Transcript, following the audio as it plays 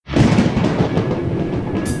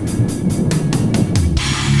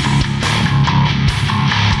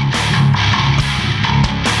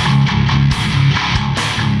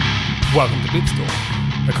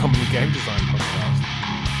BitStorm, a comedy game design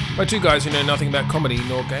podcast by two guys who know nothing about comedy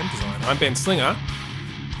nor game design. I'm Ben Slinger,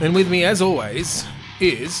 and with me, as always,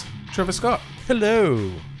 is Trevor Scott.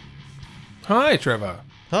 Hello. Hi, Trevor.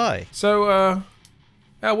 Hi. So,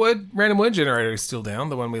 our random word generator is still down,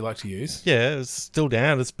 the one we like to use. Yeah, it's still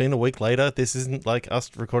down. It's been a week later. This isn't like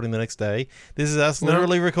us recording the next day. This is us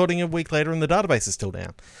literally recording a week later and the database is still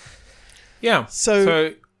down. Yeah.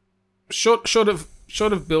 So short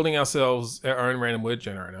of building ourselves our own random word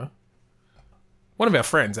generator, one of our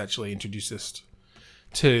friends actually introduced us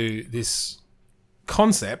to this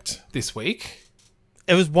concept this week.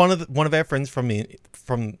 it was one of our friends from an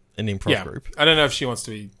improv group. I don't know if she wants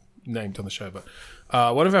to be named on the show, but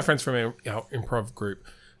one of our friends from our improv group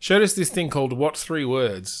showed us this thing called What Three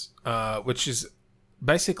Words, which is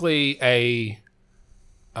basically a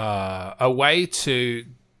way to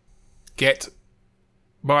get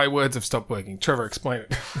my words have stopped working. Trevor, explain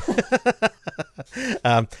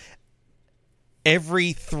it.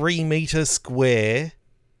 Every 3 meter square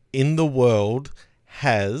in the world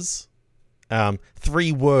has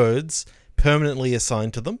 3 words permanently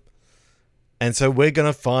assigned to them. And so we're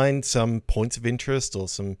going to find some points of interest or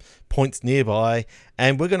some points nearby,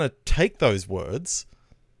 and we're going to take those words,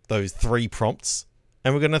 those 3 prompts,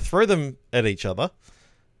 and we're going to throw them at each other.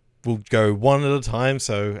 We'll go one at a time.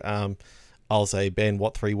 So I'll say, Ben,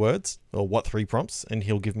 what 3 words or what 3 prompts? And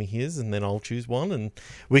he'll give me his, and then I'll choose one. And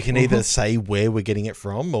we can either say where we're getting it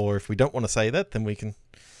from, or if we don't want to say that, then we can...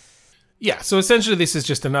 Yeah, so essentially this is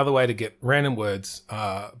just another way to get random words,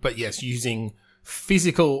 but yes, using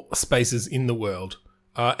physical spaces in the world.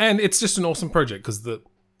 And it's just an awesome project because the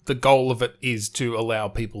goal of it is to allow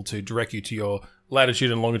people to direct you to your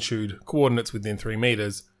latitude and longitude coordinates within 3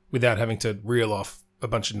 meters without having to reel off a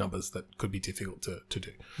bunch of numbers that could be difficult to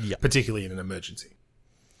do, particularly in an emergency.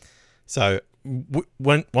 So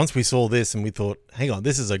once we saw this and we thought, hang on,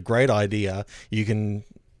 this is a great idea. You can...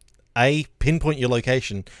 A, pinpoint your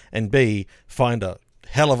location, and B, find a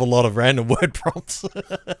hell of a lot of random word prompts.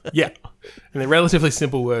 Yeah. And they're relatively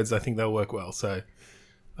simple words. I think they'll work well. So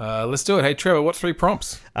let's do it. Hey, Trevor, what 3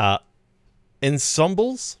 prompts?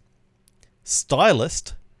 Ensembles,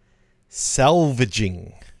 stylist,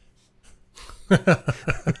 salvaging.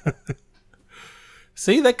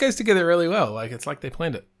 See, that goes together really well. It's like they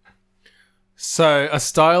planned it. So a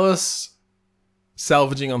stylist...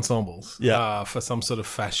 salvaging ensembles for some sort of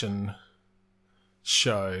fashion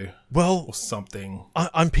show or something.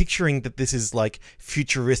 I'm picturing that this is like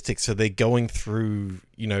futuristic, so they're going through,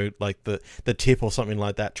 like the tip or something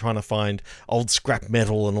like that, trying to find old scrap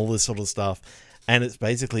metal and all this sort of stuff. And it's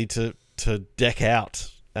basically to deck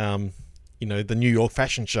out, the New York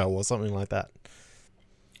fashion show or something like that.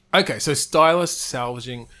 Okay, so stylist,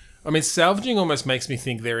 salvaging. I mean, salvaging almost makes me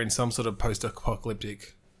think they're in some sort of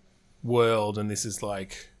post-apocalyptic world, and this is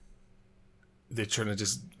like they're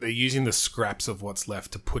using the scraps of what's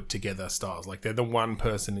left to put together styles. Like they're the one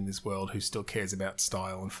person in this world who still cares about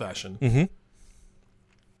style and fashion. Mm-hmm.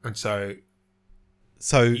 And so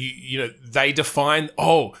they define.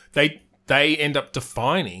 They end up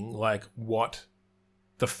defining like what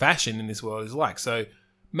the fashion in this world is like. So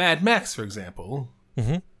Mad Max, for example,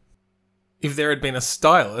 if there had been a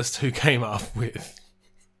stylist who came up with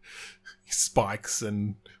spikes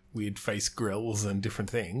and weird face grills and different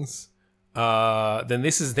things, then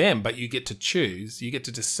this is them, but you get to choose, you get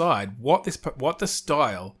to decide what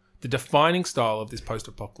the defining style of this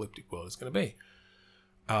post-apocalyptic world is going to be.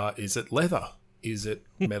 Is it leather? Is it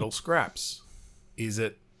metal scraps? Is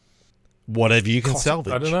it... whatever you can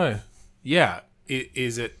salvage. I don't know. Yeah.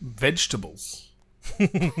 Is it vegetables?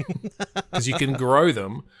 Because you can grow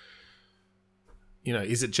them.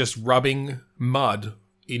 Is it just rubbing mud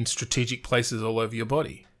in strategic places all over your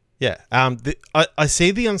body? Yeah, I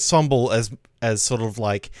see the ensemble as sort of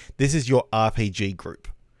like, this is your RPG group.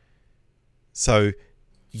 So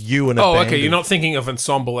you and a band okay. You're not thinking of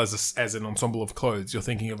ensemble as an ensemble of clothes. You're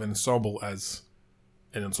thinking of an ensemble as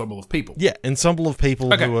an ensemble of people. Yeah, ensemble of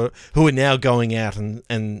people who are now going out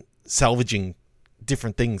and salvaging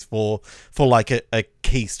different things for like a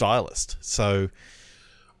key stylist. So,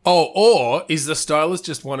 or is the stylist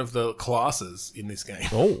just one of the classes in this game?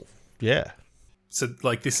 Oh, yeah. So,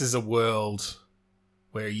 this is a world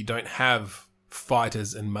where you don't have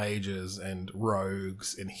fighters and mages and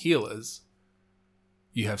rogues and healers.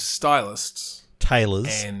 You have stylists.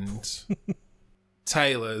 Tailors. And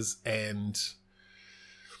tailors and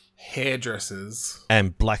hairdressers.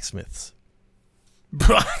 And blacksmiths.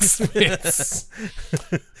 Blacksmiths.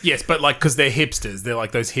 Yes, but because they're hipsters. They're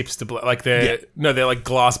like those hipster... they're like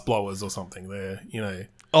glass blowers or something. They're,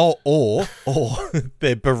 Oh, or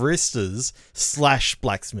they're baristas /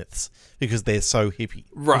 blacksmiths because they're so hippie.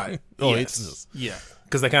 Right. Oh, yes. Yeah.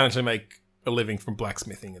 Because they can't actually make a living from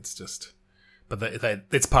blacksmithing. It's just, but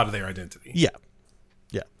it's part of their identity. Yeah.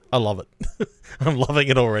 Yeah. I love it. I'm loving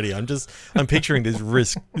it already. I'm picturing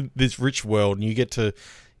this rich world, and you get to,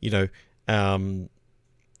 I'm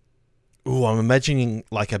imagining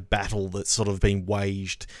like a battle that's sort of been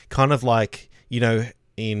waged, kind of like,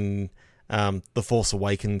 in The Force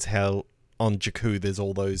Awakens, how on Jakku there's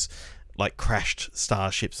all those like crashed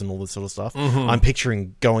starships and all this sort of stuff. Mm-hmm. I'm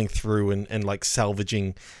picturing going through and like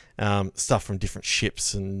salvaging stuff from different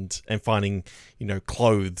ships and finding,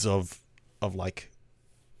 clothes of like,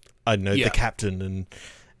 I don't know, the captain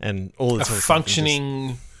and all this sort of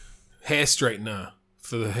functioning hair straightener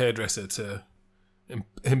for the hairdresser to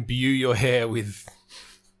imbue your hair with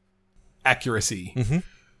accuracy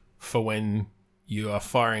for when you are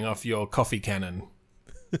firing off your coffee cannon.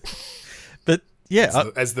 But yeah,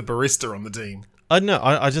 as the barista on the team. I know.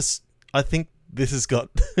 I think this has got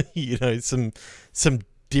some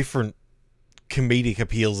different comedic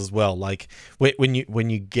appeals as well. Like when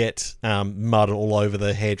you get mud all over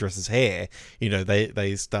the hairdresser's hair,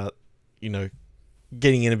 they start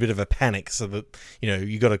getting in a bit of a panic, so that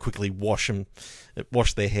you got to quickly wash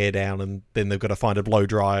their hair down, and then they've got to find a blow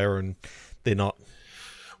dryer, and they're not.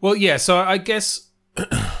 Well, yeah. So I guess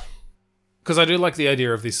because I do like the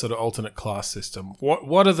idea of this sort of alternate class system.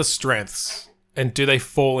 What are the strengths, and do they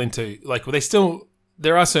fall into like? Will they still?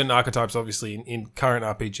 There are certain archetypes, obviously, in current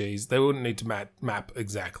RPGs. They wouldn't need to map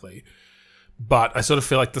exactly, but I sort of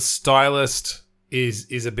feel like the stylist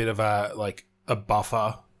is a bit of a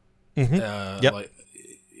buffer,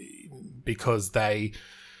 because they,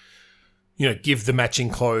 give the matching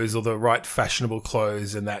clothes or the right fashionable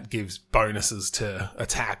clothes, and that gives bonuses to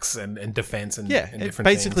attacks and defense and different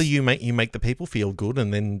basically things. you make the people feel good,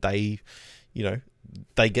 and then they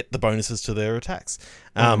get the bonuses to their attacks.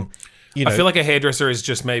 I feel like a hairdresser is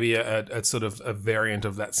just maybe a sort of a variant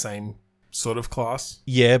of that same sort of class.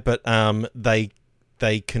 Yeah, but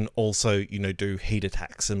they can also do heat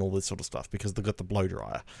attacks and all this sort of stuff because they've got the blow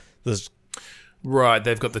dryer. Right,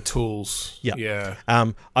 they've got the tools. Yeah.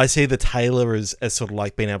 I see the tailor as sort of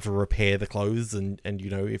like being able to repair the clothes, and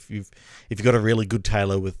if you've got a really good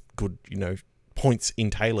tailor with good points in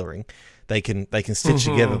tailoring, they can stitch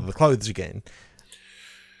together the clothes again.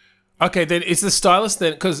 Okay, then is the stylist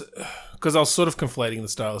then, because I was sort of conflating the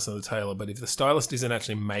stylist and the tailor, but if the stylist isn't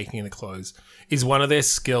actually making the clothes, is one of their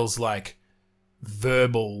skills like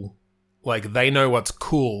verbal, like they know what's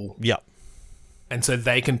cool? Yep. And so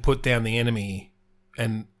they can put down the enemy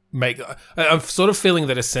and make... I'm sort of feeling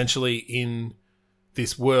that essentially in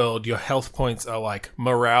this world, your health points are like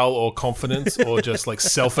morale or confidence or just like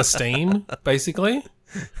self-esteem, basically.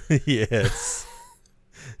 Yes.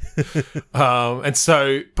 And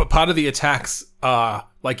so, but part of the attacks are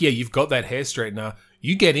like, you've got that hair straightener.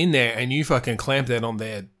 You get in there and you fucking clamp that on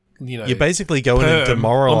their, you basically go in and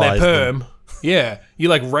demoralize on their perm. them. Yeah, you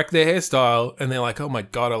like wreck their hairstyle, and they're like, "Oh my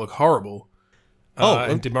god, I look horrible."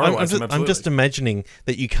 And demoralize them. Absolutely. I'm just imagining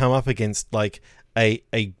that you come up against like a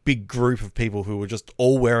big group of people who were just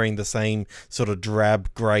all wearing the same sort of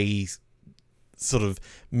drab grey, sort of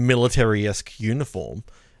military-esque uniform,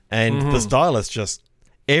 and the stylist just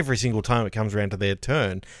every single time it comes around to their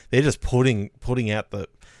turn, they're just putting out the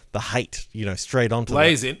hate, straight onto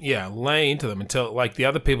them. Lay into them until like the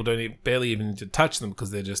other people barely even need to touch them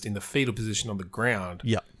because they're just in the fetal position on the ground.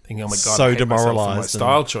 Yeah, thinking, "Oh my god, so I hate demoralized myself for my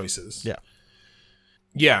style choices." Yeah,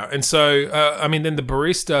 yeah, and so then the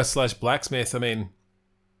barista / blacksmith. I mean,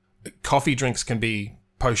 coffee drinks can be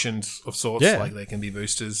potions of sorts. Yeah. Like they can be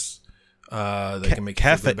boosters. They can make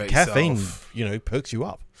caffeine. Perks you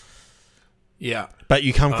up. Yeah, but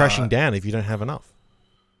you come crashing down if you don't have enough.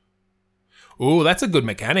 Ooh, that's a good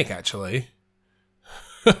mechanic, actually.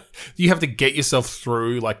 You have to get yourself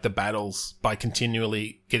through like the battles by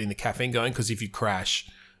continually getting the caffeine going, because if you crash,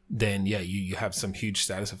 then you have some huge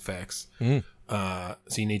status effects. So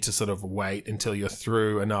you need to sort of wait until you're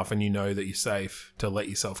through enough and you know that you're safe to let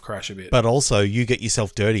yourself crash a bit. But also, you get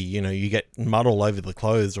yourself dirty. You get mud all over the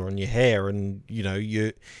clothes or on your hair, and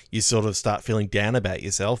you sort of start feeling down about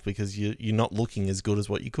yourself because you're not looking as good as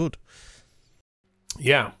what you could.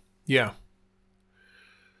 Yeah.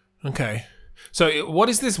 Okay. So what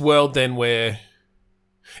is this world then where...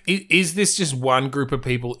 Is this just one group of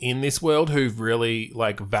people in this world who really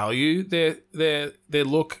like value their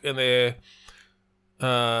look and their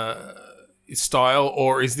style,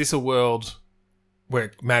 or is this a world where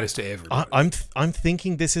it matters to everybody? I'm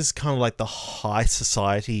thinking this is kind of like the high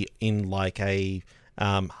society in like a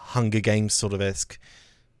Hunger Games sort of esque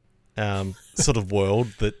sort of world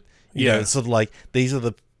that you Yeah. know, it's sort of like these are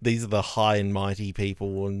the high and mighty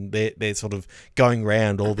people, and they're sort of going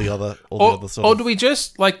round all the other sort Or of do we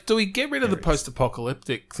just do we get rid of the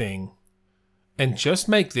post-apocalyptic thing and just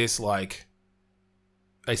make this like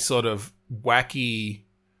a sort of wacky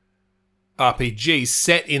RPG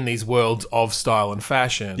set in these worlds of style and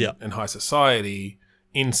fashion Yeah. and high society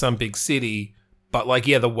in some big city, but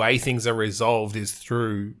the way things are resolved is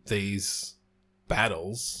through these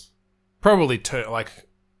battles. Probably I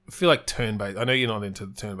feel like turn-based. I know you're not into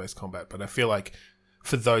the turn-based combat, but I feel like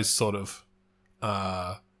for those sort of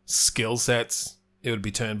skill sets, it would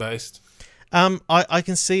be turn-based. I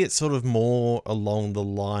can see it sort of more along the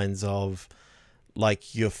lines of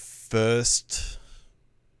like your first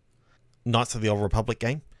Knights of the Old Republic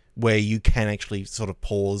game, where you can actually sort of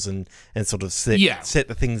pause and sort of set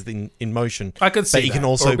the things in motion. I could see but you can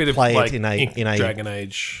also play it in a Dragon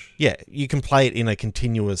Age. Yeah, you can play it in a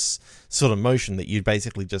continuous sort of motion that you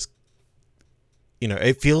basically just,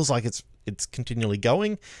 it feels like it's continually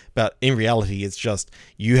going, but in reality, it's just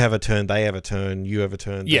you have a turn, they have a turn, you have a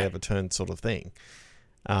turn, they have a turn, sort of thing.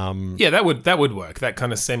 That would work. That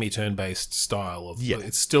kind of semi-turn based style of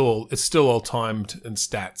it's still all timed and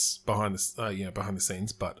stats behind the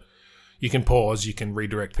scenes, but you can pause, you can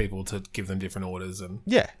redirect people to give them different orders and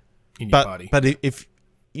in your party. But if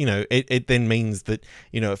it then means that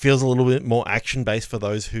it feels a little bit more action based for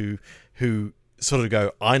those who sort of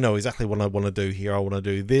go, I know exactly what I want to do here. I want to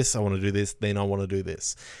do this. I want to do this. Then I want to do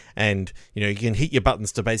this. And you can hit your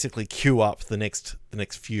buttons to basically queue up the next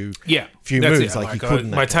few moves like you could.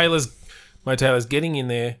 In my tailor's getting in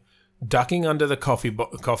there, ducking under the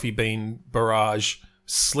coffee bean barrage,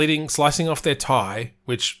 slicing off their tie,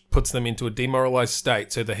 which puts them into a demoralized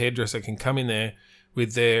state, so the hairdresser can come in there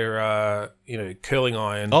with their curling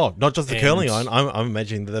iron. Oh, not just the curling iron. I'm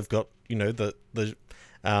imagining that they've got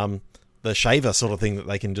the shaver sort of thing that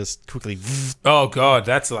they can just quickly. Oh god,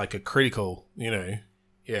 that's like a critical,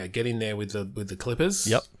 get in there with the clippers.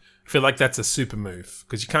 Yep. I feel like that's a super move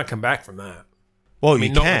because you can't come back from that. Well, not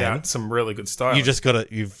you can. Without some really good style. You just got to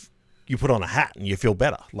you put on a hat and you feel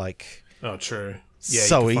better. Like, oh, true. Yeah,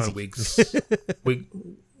 so you can easy. find wigs,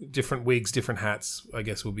 different wigs, different hats. I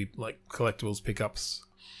guess will be like collectibles pickups,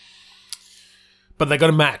 but they got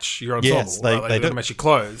to match your ensemble. Yes, they got to match your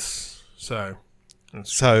clothes. So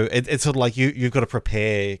it's sort of like you've got to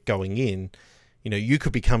prepare going in. You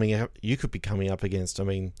could be coming up against. I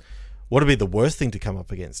mean, what would be the worst thing to come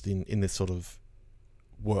up against in this sort of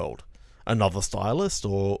world? Another stylist,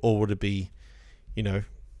 or would it be,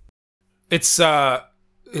 It's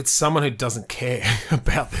someone who doesn't care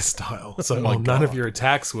about their style. So none of your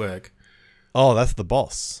attacks work. Oh, that's the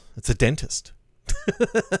boss. It's a dentist.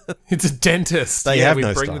 It's a dentist. They have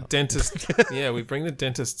no bring style. The dentist. We bring the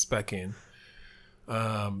dentists back in.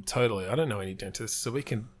 Totally. I don't know any dentists, so we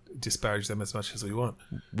can disparage them as much as we want.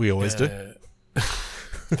 We always do.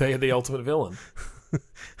 They are the ultimate villain.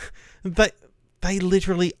 They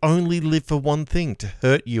literally only live for one thing: to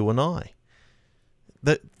hurt you and I.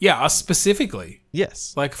 Us specifically.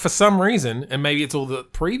 Yes. Like, for some reason, and maybe it's all the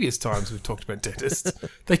previous times we've talked about dentists,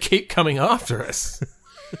 they keep coming after us.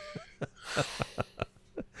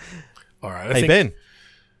 All right. Hey, Ben.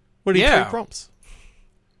 What are your 3 prompts?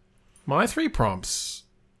 My 3 prompts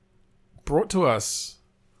brought to us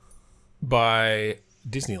by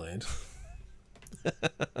Disneyland.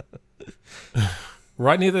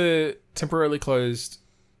 Right near the temporarily closed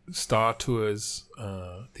Star Tours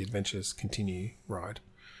The Adventures Continue ride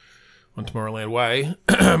on Tomorrowland Way.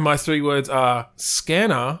 My 3 words are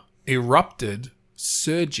scanner, erupted,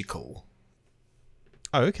 surgical.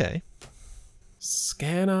 Oh, okay.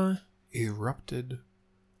 Scanner, erupted,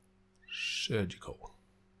 surgical.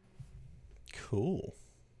 Cool.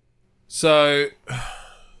 So,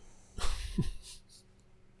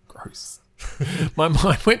 gross. My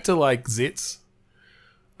mind went to like zits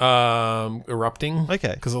erupting.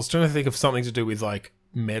 Okay. Because I was trying to think of something to do with like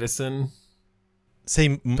medicine.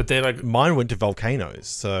 See, but then mine went to volcanoes,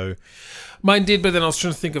 so... Mine did, but then I was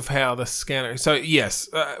trying to think of how the scanner... So, yes,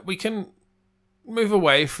 we can move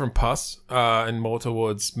away from pus and more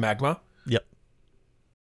towards magma. Yep.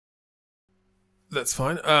 That's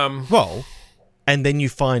fine. Well, and then you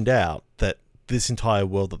find out that this entire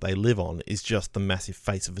world that they live on is just the massive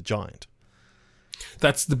face of a giant.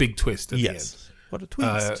 That's the big twist at the end. What a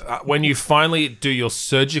twist. When you finally do your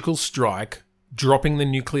surgical strike, dropping the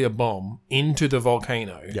nuclear bomb into the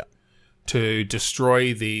volcano to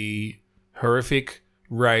destroy the horrific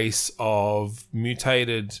race of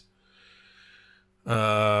mutated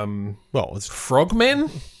it's frogmen?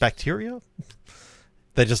 Bacteria?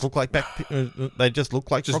 They just look like just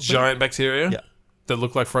frogmen? giant bacteria? Yeah. that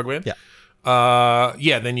look like frogmen. Yeah.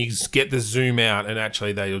 Then you get the zoom out, and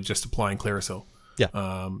actually they are just applying Clearasil.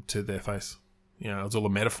 Yeah. To their face. It's all a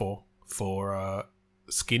metaphor for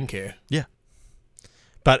skincare. Yeah.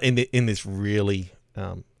 But in this really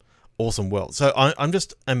awesome world. So I'm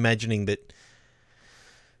just imagining that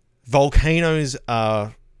volcanoes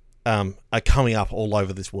are coming up all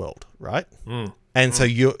over this world, right? And so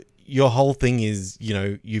your whole thing is,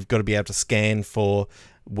 you've got to be able to scan for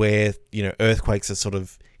where, earthquakes are sort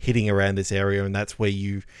of hitting around this area, and that's where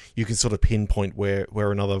you can sort of pinpoint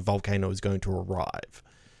where another volcano is going to arrive.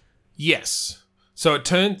 Yes. So it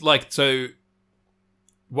turned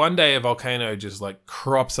one day a volcano just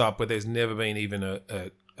crops up where there's never been even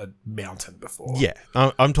a mountain before. Yeah.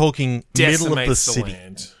 I'm talking middle of the city.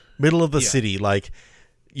 Land. Middle of the city, like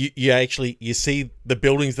you see the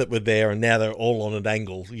buildings that were there, and now they're all on an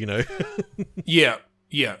angle. Yeah,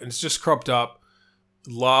 and it's just cropped up.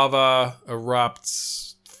 Lava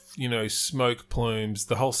erupts. Smoke plumes.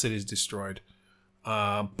 The whole city's destroyed.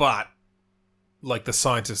 But the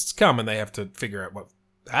scientists come and they have to figure out what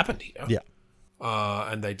happened here. Yeah.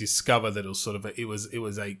 And they discover that it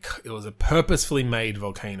was a purposefully made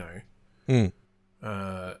volcano,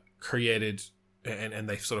 created. And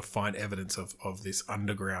they sort of find evidence of this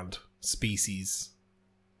underground species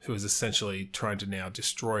who is essentially trying to now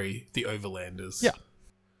destroy the overlanders. Yeah.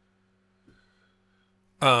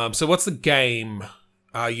 So what's the game?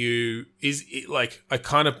 I'm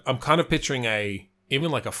kind of picturing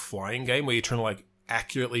even a flying game where you're trying to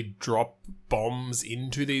accurately drop bombs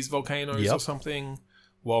into these volcanoes or something,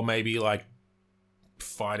 while maybe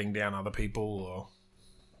fighting down other people or.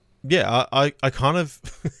 Yeah, I kind of...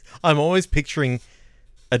 I'm always picturing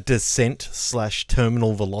a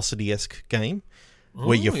Descent/Terminal Velocity-esque game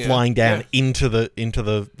where you're flying down into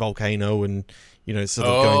the volcano and, sort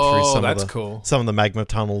of going through some of the magma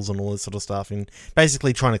tunnels and all this sort of stuff, and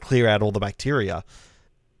basically trying to clear out all the bacteria,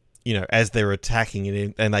 as they're attacking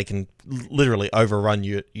it, and they can literally overrun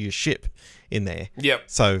your ship in there. Yep.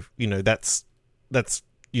 So, that's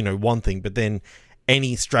one thing, but then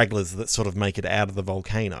any stragglers that sort of make it out of the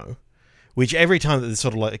volcano, which every time that there's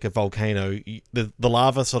sort of a volcano, the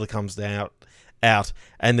lava sort of comes out,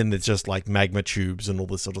 and then there's just magma tubes and all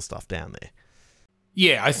this sort of stuff down there.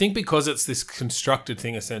 Yeah, I think because it's this constructed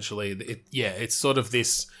thing, essentially, it's sort of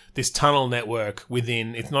this tunnel network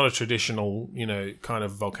within. It's not a traditional, kind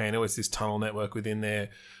of volcano. It's this tunnel network within there.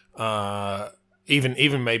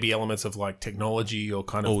 Even maybe elements of technology or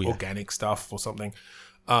kind of organic stuff or something.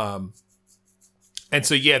 And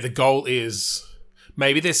so, the goal is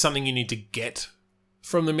maybe there's something you need to get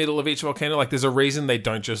from the middle of each volcano. There's a reason they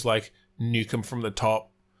don't just nuke them from the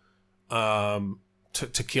top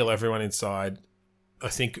to kill everyone inside. I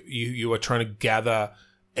think you are trying to gather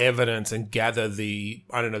evidence and gather the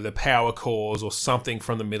power cores or something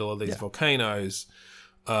from the middle of these volcanoes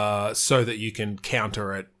so that you can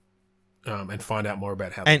counter it and find out more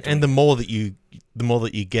about how. And the more that you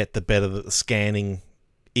get, the better that the scanning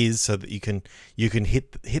is, so that you can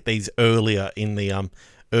hit these earlier in the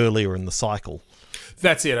cycle.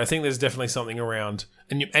 That's it. I think there's definitely something around,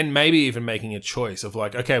 and maybe even making a choice of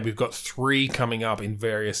okay, we've got 3 coming up in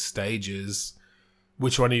various stages.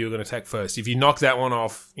 Which one are you going to attack first? If you knock that one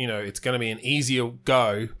off, it's going to be an easier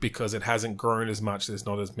go because it hasn't grown as much. There's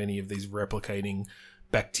not as many of these replicating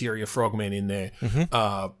bacteria frogmen in there.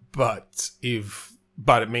 Mm-hmm.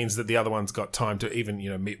 But it means that the other one's got time to even,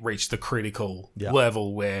 reach the critical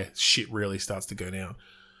level where shit really starts to go down.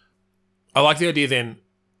 I like the idea then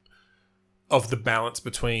of the balance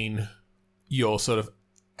between your sort of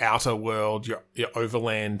outer world, your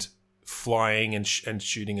overland flying and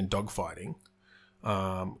shooting and dogfighting.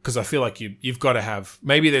 Because I feel like you've got to have...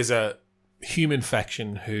 Maybe there's a human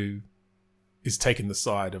faction who is taking the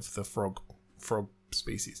side of the frog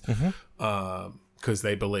species. Because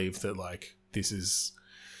they believe that, this is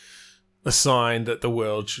a sign that the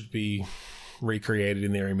world should be recreated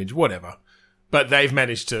in their image, whatever. But they've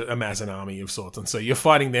managed to amass an army of sorts. And so you're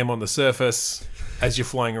fighting them on the surface as you're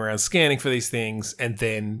flying around scanning for these things. And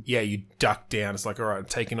then, you duck down. It's all right, I'm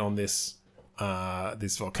taking on this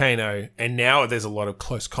volcano. And now there's a lot of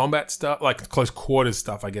close combat stuff, close quarters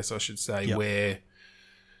stuff, I guess I should say, where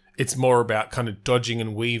it's more about kind of dodging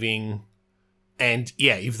and weaving. And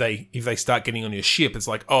if they start getting on your ship, it's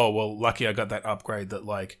lucky I got that upgrade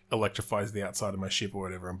that electrifies the outside of my ship or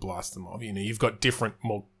whatever and blasts them off. You've got different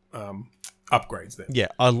more upgrades there. Yeah,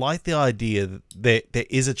 I like the idea that there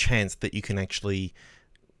is a chance that you can actually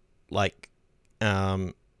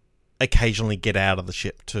occasionally get out of the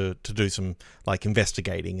ship to do some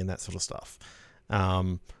investigating and that sort of stuff.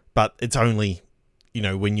 But it's only,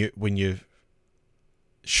 when you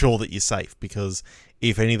sure that you're safe, because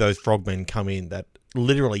if any of those frogmen come in that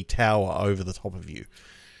literally tower over the top of you,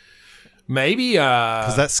 maybe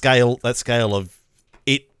because that scale of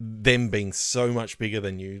them being so much bigger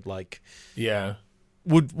than you, like, yeah,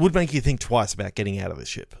 would make you think twice about getting out of the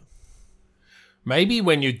ship. Maybe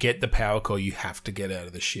when you get the power core, you have to get out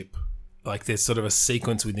of the ship. Like, there's sort of a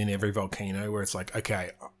sequence within every volcano where it's like,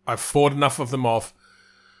 okay, I've fought enough of them off.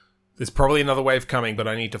 There's probably another wave coming, but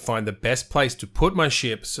I need to find the best place to put my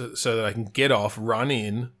ship so that I can get off, run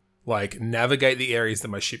in, like, navigate the areas that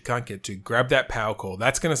my ship can't get to, grab that power core.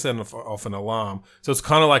 That's going to set off an alarm. So it's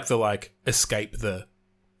kind of like the, like, escape the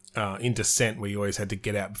in Descent, where you always had to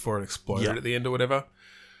get out before it exploded at the end or whatever.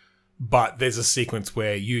 But there's a sequence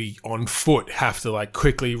where you, on foot, have to, like,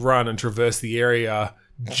 quickly run and traverse the area,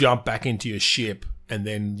 jump back into your ship, and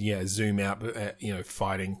then, zoom out,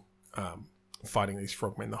 fighting these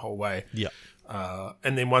frogmen the whole way. Yeah.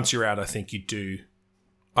 And then once you're out, I think you do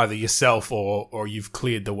either yourself or you've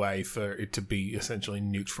cleared the way for it to be essentially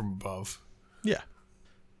nuked from above. Yeah.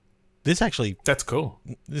 This actually... That's cool.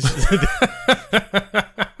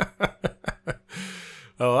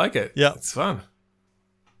 I like it. Yeah. It's fun.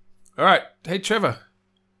 All right. Hey, Trevor.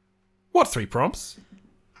 What 3 prompts?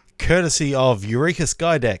 Courtesy of Eureka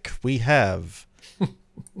Skydeck, we have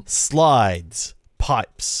slides,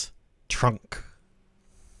 pipes, trunk.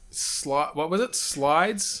 What was it?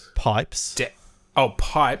 Slides? Pipes.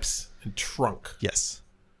 Pipes and trunk. Yes.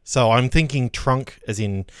 So I'm thinking trunk as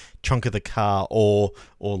in trunk of the car, or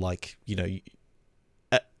like,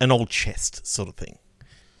 an old chest sort of thing.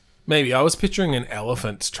 Maybe. I was picturing an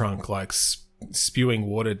elephant's trunk, like spewing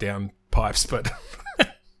water down pipes, but I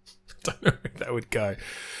don't know where that would go.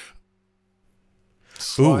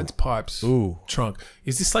 Slides, pipes, trunk.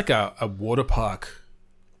 Is this like a water park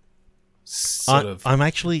sort of I'm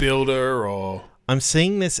actually builder, or... I'm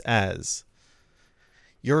seeing this as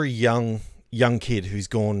you're a young kid who's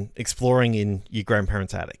gone exploring in your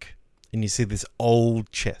grandparents' attic, and you see this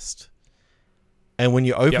old chest, and when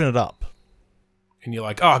you open it up, and you're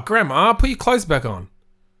like, "Oh, Grandma, put your clothes back on."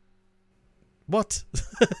 What?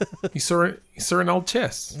 You saw an old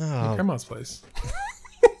chest in Oh. Grandma's place.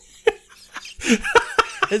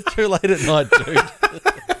 It's too late at night, dude.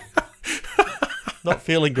 Not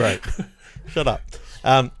feeling great. Shut up.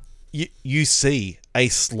 You see a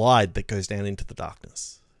slide that goes down into the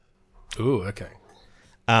darkness. Ooh, okay.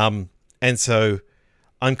 And so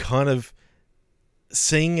I'm kind of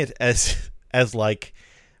seeing it as like,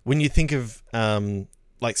 when you think of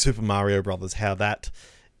like Super Mario Brothers, how that,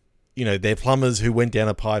 they're plumbers who went down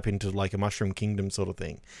a pipe into like a Mushroom Kingdom sort of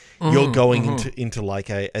thing. You're going into like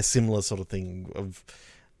a similar sort of thing of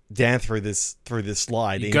down through this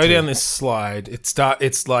slide. You go down this slide.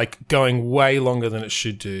 It's like going way longer than it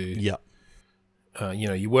should do. Yeah.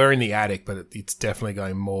 You were in the attic, but it's definitely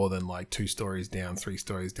going more than like 2 stories down, 3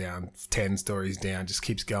 stories down, 10 stories down. Just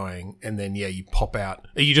keeps going, and then you pop out.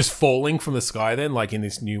 Are you just falling from the sky then, like in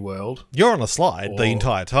this new world? You're on a slide the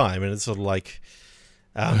entire time, and it's sort of like,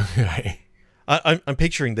 Okay. I'm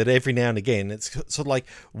picturing that every now and again, it's sort of like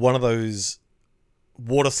one of those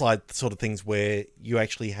water slide sort of things where you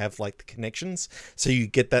actually have like the connections, so you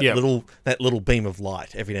get that little beam of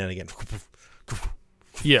light every now and again.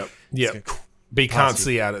 Yep. But you can't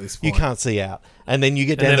see out at this point. You can't see out. And then you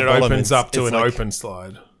get down and the then it bottom, opens up to an like, open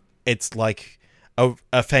slide. It's like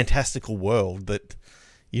a fantastical world that,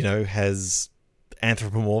 has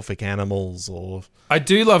anthropomorphic animals or... I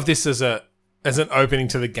do love this as an opening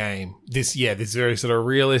to the game. This very sort of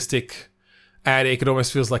realistic attic. It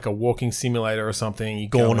almost feels like a walking simulator or something. You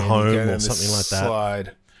Gone go Home or something like that.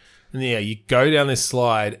 Slide. And you go down this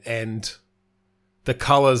slide, and the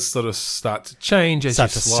colors sort of start to change as you're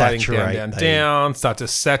sliding down, start to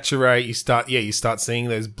saturate. You start seeing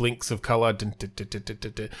those blinks of color.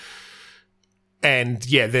 And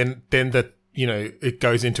then it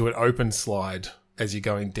goes into an open slide as you're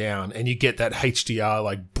going down, and you get that HDR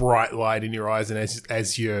like bright light in your eyes, and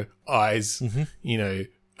as your eyes,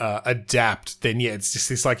 adapt, then it's just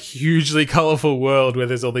this like hugely colorful world where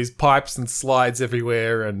there's all these pipes and slides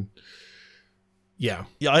everywhere, and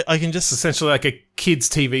I can just... It's essentially like a kids'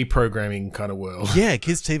 TV programming kind of world. Yeah,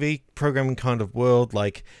 kids' TV programming kind of world.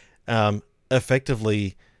 Like,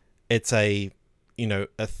 effectively, it's a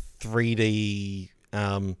 3D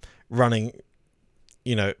running,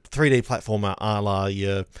 3D platformer a la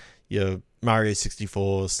your Mario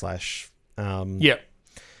 64 /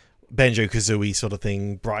 Banjo-Kazooie sort of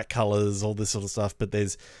thing, bright colors, all this sort of stuff. But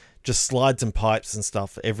there's just slides and pipes and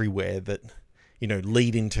stuff everywhere that,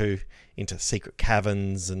 lead into secret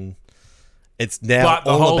caverns, and it's now. But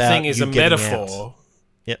the all whole about thing is you a getting metaphor. out.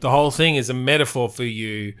 Yep. The whole thing is a metaphor for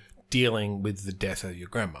you dealing with the death of your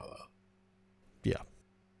grandmother. Yeah.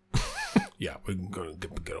 Yeah, we're going to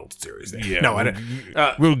get all serious there. Yeah, No, I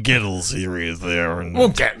don't. We'll get all serious there. And We'll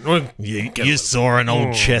get you saw an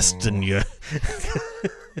old chest and you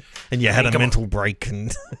and you had a mental break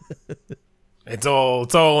and it's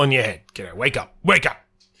all in your head. Get out. Wake up.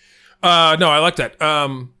 No, I like that.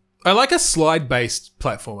 I like a slide-based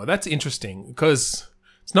platformer. That's interesting because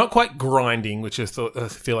it's not quite grinding, which I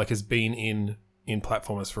feel like has been in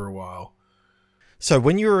platformers for a while. So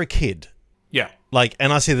when you were a kid, Yeah. like,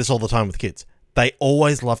 and I see this all the time with kids, they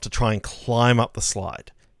always love to try and climb up the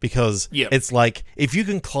slide because it's like if you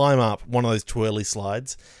can climb up one of those twirly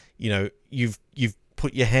slides, you know, you've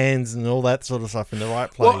put your hands and all that sort of stuff in the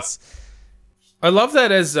right place. Well, I love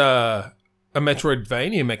that as a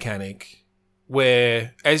Metroidvania mechanic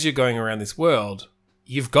where as you're going around this world,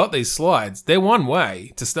 you've got these slides. They're one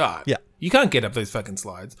way to start. Yeah. You can't get up those fucking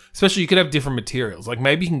slides. Especially you could have different materials. Like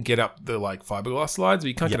maybe you can get up the like fiberglass slides, but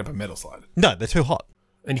you can't get up a metal slide. No, they're too hot.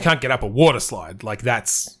 And you can't get up a water slide. Like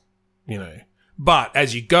that's, you know. But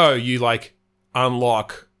as you go, you like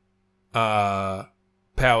unlock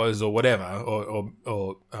powers or whatever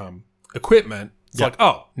or equipment. It's like,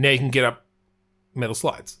 oh, now you can get up metal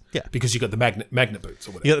slides. Yeah. Because you got the magnet boots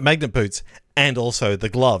or whatever. You got the magnet boots and also the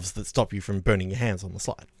gloves that stop you from burning your hands on the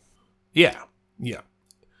slide. Yeah. Yeah.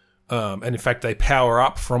 And in fact, they power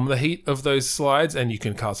up from the heat of those slides and you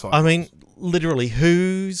can cast fire. I mean, literally,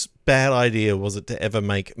 whose bad idea was it to ever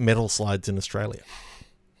make metal slides in Australia?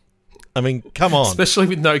 I mean, come on. Especially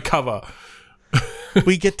with no cover.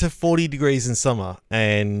 We get to 40 degrees in summer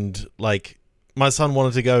and, like, my son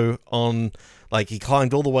wanted to go on, like, he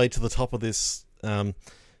climbed all the way to the top of this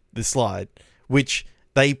slide, which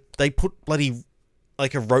they put bloody,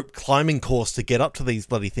 like, a rope climbing course to get up to these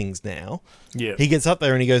bloody things now. Yeah. He gets up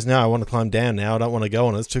there and he goes, no, I want to climb down now. I don't want to go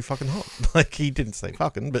on it. It's too fucking hot. Like, he didn't say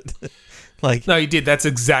fucking, but, like... No, he did. That's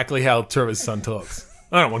exactly how Trevor's son talks.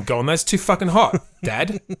 I don't want to go on that. It's too fucking hot,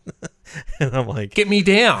 Dad. And I'm like... Get me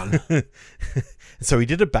down. So he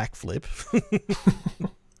did a backflip.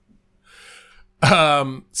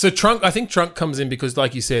 So Trunk, I think Trunk comes in because,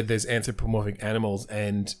 like you said, there's anthropomorphic animals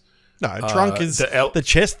and... No, Trunk is the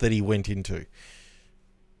chest that he went into.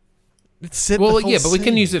 Well, yeah, but we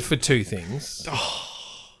can use it for two things.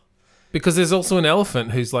 Because there's also an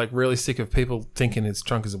elephant who's like really sick of people thinking his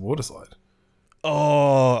trunk is a water slide.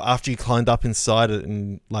 Oh, after you climbed up inside it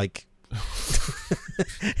and like,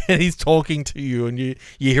 and he's talking to you and you're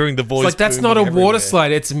hearing the voice. It's like that's not a water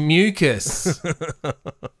slide; it's mucus.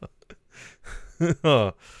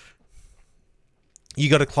 Oh. You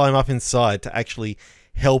got to climb up inside to actually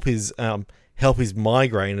help his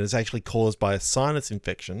migraine, and it's actually caused by a sinus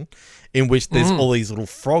infection, in which there's all these little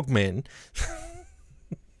frogmen.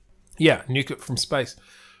 Yeah, nuke it from space,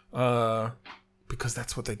 because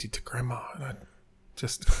that's what they did to Grandma, and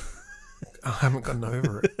I haven't gotten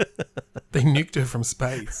over it. They nuked her from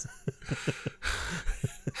space.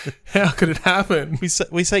 How could it happen? We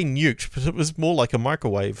say nuked, but it was more like a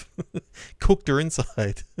microwave. Cooked her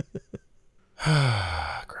inside.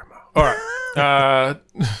 Grandma. All right.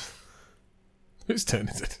 Whose turn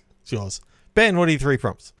is it? It's yours. Ben, what are your 3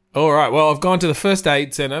 prompts? All right. Well, I've gone to the first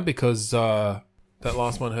aid center because that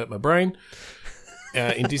last one hurt my brain.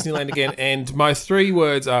 In Disneyland again. And my 3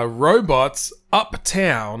 words are robots,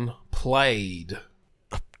 uptown, played.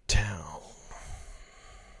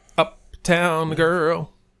 Uptown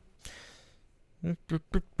girl.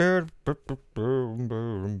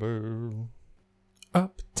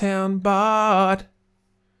 Uptown bot.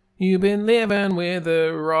 You've been living with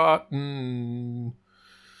a rotten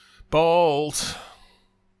bolt.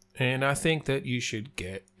 And I think that you should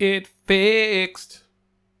get it fixed.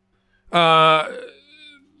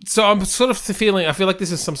 So I'm sort of feeling, I feel like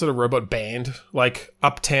this is some sort of robot band, like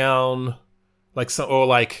Uptown, like some, or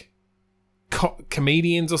like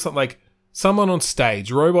comedians or something, like someone on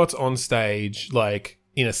stage, robots on stage, like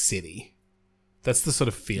in a city. That's the sort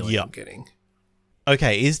of feeling I'm getting.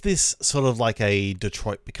 Okay, is this sort of like a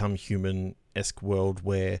Detroit Become Human-esque world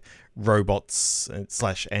where robots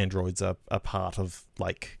 / androids are part of,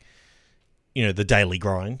 like, you know, the daily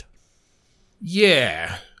grind?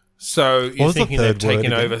 Yeah. So you're thinking they've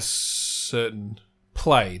taken over certain...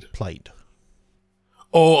 Played.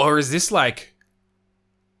 Or is this like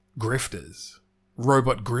grifters?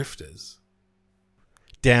 Robot grifters?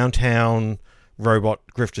 Downtown robot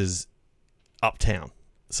grifters uptown.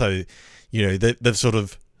 So, you know,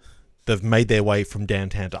 they've made their way from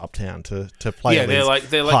downtown to uptown to play they're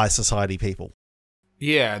high society people.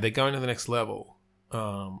 Yeah, they're going to the next level.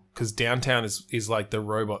 Because downtown is like the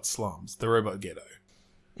robot slums, the robot ghetto.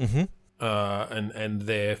 Mm-hmm. And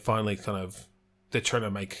they're finally they're trying to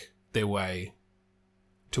make their way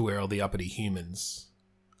to where all the uppity humans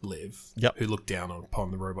live, Yep. who look down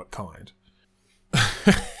upon the robot kind.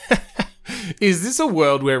 Is this a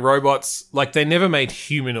world where robots, like, they never made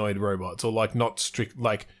humanoid robots, or like not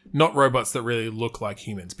robots that really look like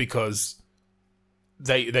humans, because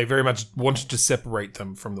they very much wanted to separate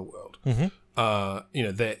them from the world.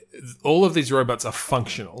 All of these robots are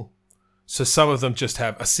functional. So some of them just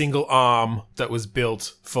have a single arm that was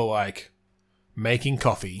built for, like, making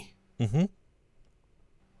coffee. Mm-hmm.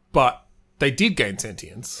 But they did gain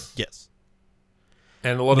sentience. Yes.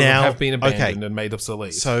 And a lot of them have been abandoned and made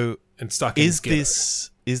obsolete. So and stuck in is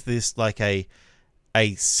this like a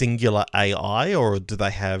singular AI, or do they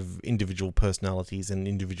have individual personalities and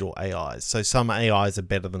individual AIs? So some AIs are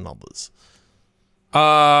better than others.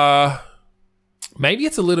 Maybe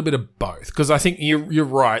it's a little bit of both, because I think you're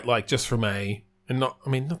right. Like, just from not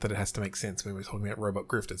that it has to make sense when we're talking about robot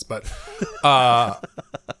grifters, but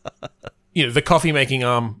the coffee making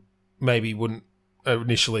arm maybe wouldn't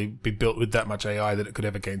initially be built with that much AI that it could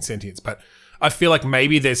ever gain sentience. But I feel like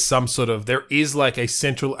maybe there is like a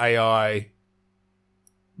central AI,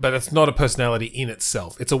 but it's not a personality in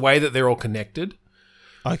itself. It's a way that they're all connected.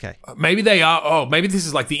 Okay. Maybe they are. Oh, maybe this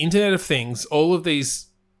is like the Internet of Things. All of these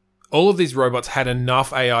robots had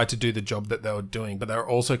enough AI to do the job that they were doing, but they were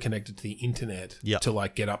also connected to the internet to,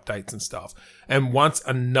 like, get updates and stuff. And once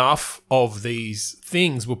enough of these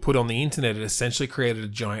things were put on the internet, it essentially created a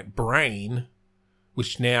giant brain,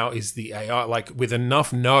 which now is the AI, like, with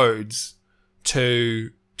enough nodes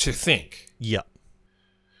to think. Yeah.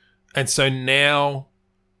 And so now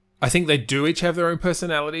I think they do each have their own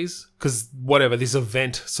personalities, because this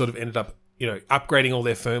event sort of ended up, upgrading all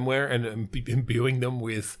their firmware and imbuing them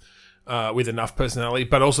with enough personality,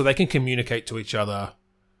 but also they can communicate to each other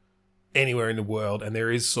anywhere in the world, and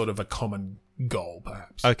there is sort of a common goal,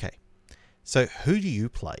 perhaps. Okay. So who do you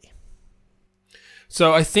play?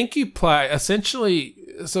 So I think you play, essentially,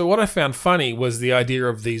 so what I found funny was the idea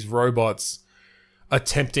of these robots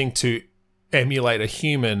attempting to emulate a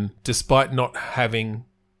human despite not having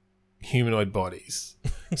humanoid bodies.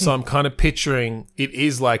 So I'm kind of picturing it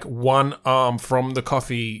is like one arm from the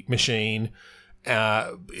coffee machine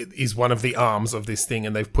it is one of the arms of this thing,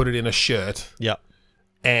 and they've put it in a shirt. Yep.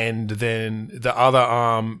 And then the other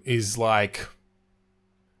arm is like,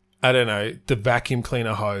 I don't know, the vacuum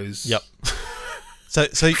cleaner hose. Yep. So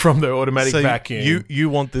from the automatic vacuum. You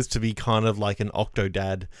want this to be kind of like an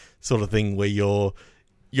Octodad sort of thing, where you're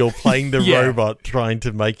playing the robot trying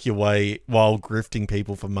to make your way while grifting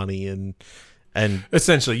people for money and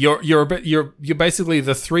essentially you're basically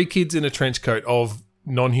the three kids in a trench coat of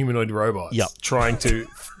non-humanoid robots. Yep. Trying to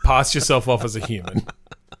pass yourself off as a human.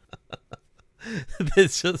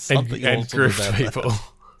 There's just something and grift people.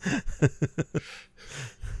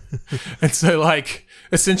 And so, like,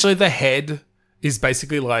 essentially the head is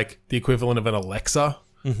basically like the equivalent of an Alexa.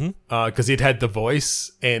 Because it had the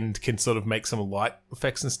voice and can sort of make some light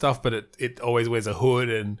effects and stuff, but it always wears a hood,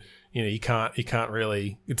 and you can't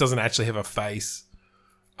really, it doesn't actually have a face.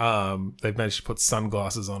 They've managed to put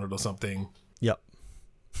sunglasses on it or something. Yep.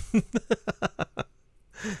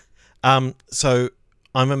 So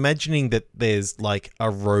I'm imagining that there's like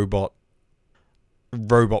a robot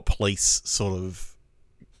police sort of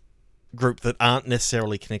group that aren't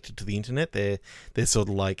necessarily connected to the internet. They're sort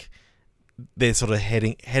of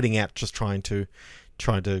heading out, just trying to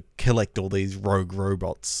collect all these rogue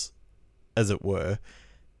robots, as it were.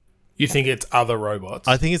 You think it's other robots?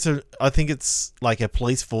 I think it's like a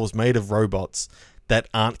police force made of robots that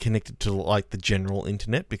aren't connected to, like, the general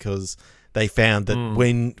internet, because they found that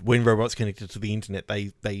when robots connected to the internet,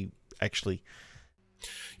 they actually.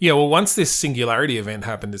 Yeah, well, once this singularity event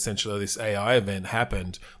happened, essentially this AI event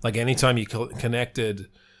happened, like anytime you connected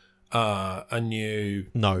a new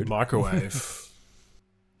node microwave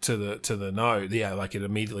to the node, like, it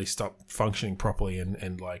immediately stopped functioning properly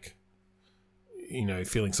and like,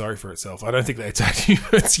 feeling sorry for itself. I don't think they attack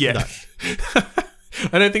humans yet. No.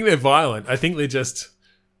 I don't think they're violent. I think they're just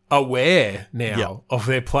aware now of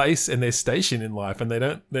their place and their station in life, and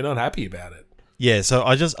they're not happy about it. Yeah, so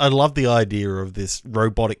I love the idea of this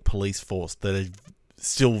robotic police force that is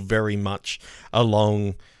still very much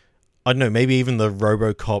along, I don't know, maybe even the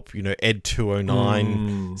RoboCop, Ed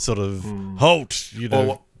 209 sort of halt,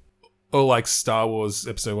 Or like Star Wars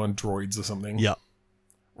Episode 1 droids or something. Yeah.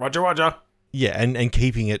 Roger. Yeah, and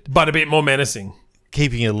keeping it... But a bit more menacing.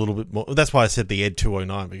 Keeping it a little bit more... That's why I said the Ed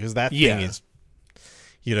 209, because that thing is,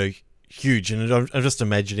 huge. And I'm just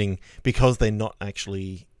imagining, because they're not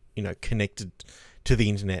actually, connected to the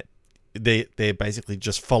internet, they're basically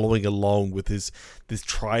just following along with this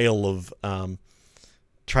trail of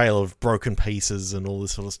trail of broken pieces and all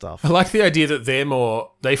this sort of stuff. I like the idea that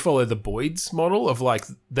they follow the Boyd's model of like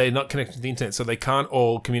they're not connected to the internet, so they can't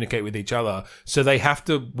all communicate with each other. So they have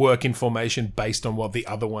to work in formation based on what the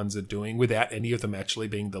other ones are doing without any of them actually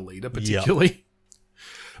being the leader particularly. Yep.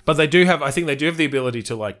 But I think they do have the ability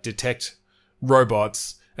to like detect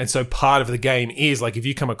robots. And so part of the game is like if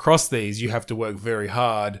you come across these, you have to work very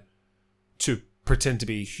hard to pretend to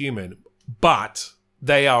be human. But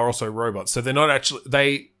they are also robots, so they're not actually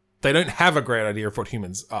they don't have a great idea of what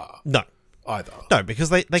humans are. No, either. No, because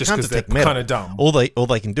they can't detect metal. Kind of dumb. All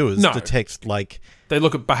they can do is detect like they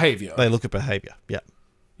look at behavior. Yeah.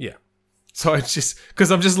 Yeah. So it's just because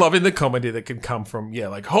I'm just loving the comedy that can come from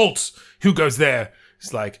like Halt. Who goes there?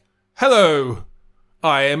 It's like, hello,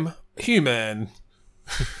 I am human.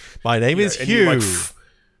 My name is Hugh. You, like,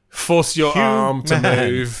 force your arm to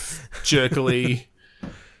move jerkily.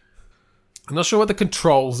 I'm not sure what the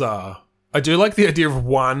controls are. I do like the idea of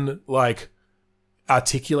one, like,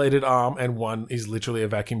 articulated arm and one is literally a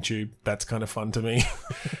vacuum tube. That's kind of fun to me.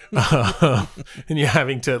 And you're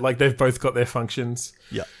having to, like, they've both got their functions.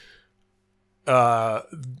 Yeah. I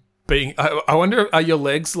wonder, are your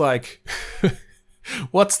legs, like...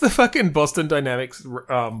 What's the fucking Boston Dynamics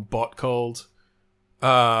bot called?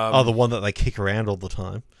 The one that they kick around all the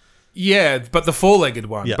time. Yeah, but the four-legged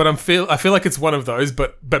one. Yeah. But I feel like it's one of those,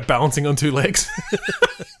 but balancing on two legs.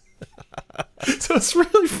 So it's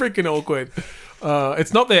really freaking awkward.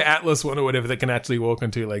 It's not their Atlas one or whatever that can actually walk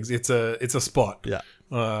on two legs. It's a Spot. Yeah.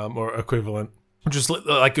 Or equivalent. Just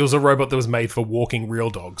like it was a robot that was made for walking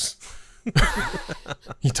real dogs.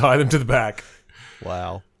 You tie them to the back.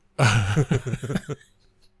 Wow.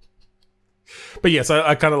 But yes,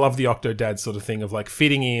 I kind of love the Octodad sort of thing of like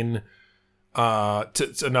fitting in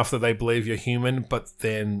to enough that they believe you're human, but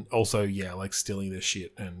then also like stealing their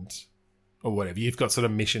shit or whatever. You've got sort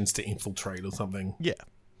of missions to infiltrate or something. Yeah.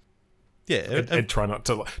 And try not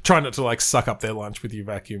to like suck up their lunch with your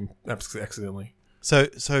vacuum accidentally.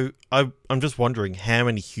 So I'm just wondering how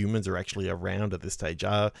many humans are actually around at this stage.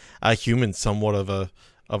 Are humans somewhat of a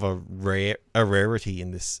rarity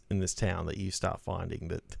in this town that you start finding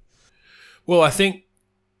that? Well, I think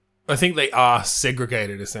they are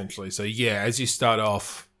segregated essentially. So yeah, as you start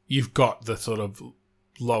off, you've got the sort of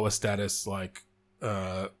lower status, like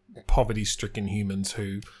poverty-stricken humans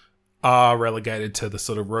who are relegated to the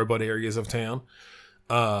sort of robot areas of town,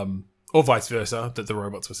 or vice versa, that the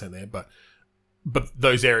robots were sent there. But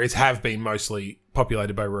those areas have been mostly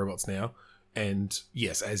populated by robots now. And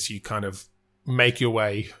yes, as you kind of make your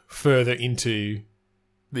way further into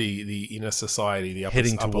the inner society, the upper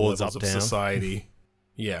levels of society,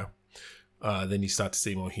 then you start to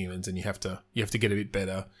see more humans, and you have to get a bit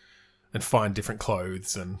better and find different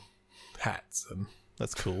clothes and hats and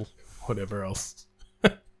that's cool. Whatever else.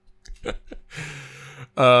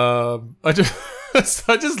 I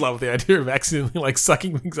just love the idea of accidentally like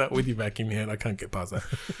sucking things up with your vacuum hand. I can't get past that.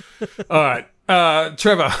 All right,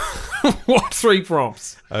 Trevor, what 3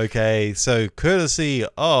 prompts? Okay, so courtesy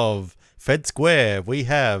of Fed Square, we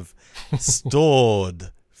have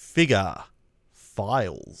stored figure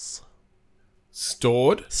files.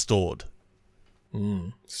 Stored stored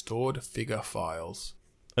figure files.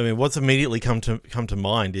 I mean, what's immediately come to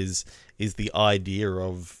mind is the idea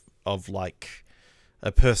of like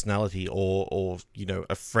a personality or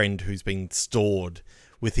a friend who's been stored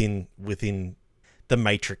within the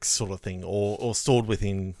Matrix sort of thing, or stored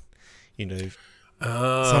within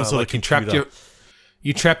some sort like of computer.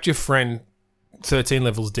 You trapped your friend 13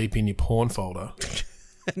 levels deep in your porn folder.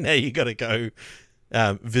 Now you got to go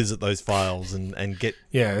visit those files and get...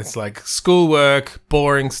 Yeah, it's like schoolwork,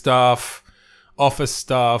 boring stuff, office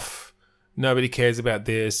stuff, nobody cares about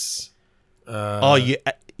this.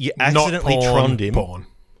 You accidentally tronned him. Porn.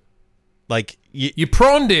 Like you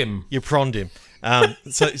pronned him. You pronned him.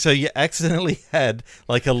 So you accidentally had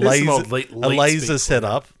like a laser set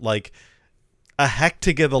up, like a hacked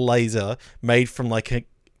together laser made from a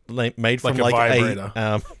vibrator,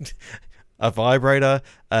 a vibrator,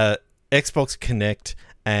 Xbox Kinect,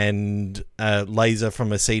 and a laser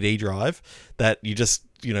from a CD drive that you just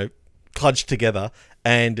clutched together,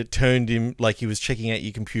 and it turned him like he was checking out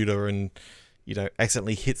your computer and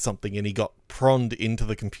accidentally hit something, and he got pronned into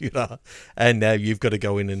the computer, and now you've got to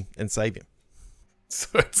go in and save him. So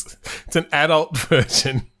it's an adult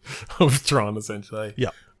version of Tron, essentially. Yeah.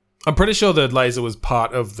 I'm pretty sure the laser was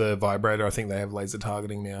part of the vibrator. I think they have laser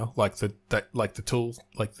targeting now, like the tools,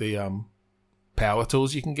 like the power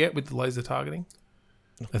tools you can get with the laser targeting.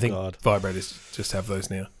 I think vibrators just have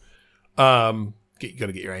those now. You got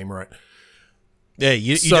to get your aim right. Yeah,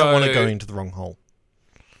 you don't want to go into the wrong hole.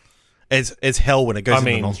 It's hell when it goes in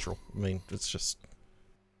the nostril. I mean, it's just...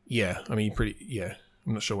 Yeah, I mean,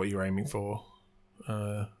 I'm not sure what you're aiming for.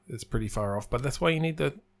 It's pretty far off, but that's why you need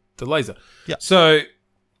the laser. Yeah. So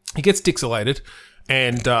he gets dixelated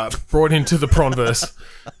and brought into the Pronverse.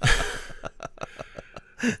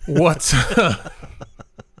 What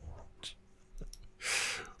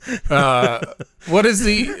is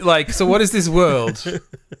what is this world?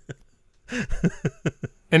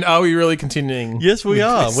 And are we really continuing? Yes, we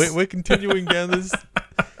are. this? We're continuing down this.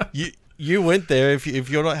 You went there. If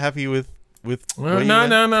you're not happy with where you went.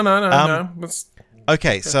 No.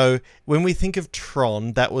 Okay, so when we think of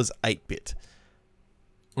Tron, that was 8-bit.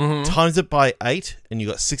 Mm-hmm. Times it by 8, and you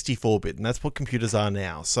got 64-bit, and that's what computers are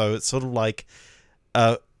now. So it's sort of like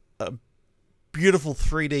a beautiful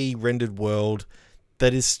 3D rendered world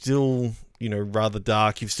that is still, rather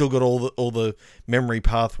dark. You've still got all the memory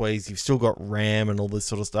pathways. You've still got RAM and all this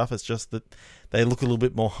sort of stuff. It's just that they look a little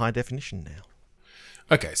bit more high definition now.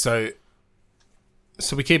 Okay, so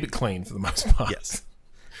we keep it clean for the most part. Yes.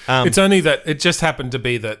 It's only that it just happened to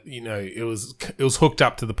be that it was hooked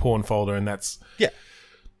up to the porn folder, and that's where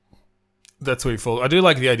you fall. I do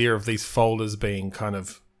like the idea of these folders being kind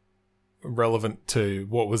of relevant to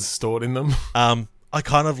what was stored in them. I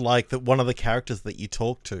kind of like that one of the characters that you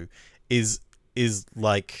talk to is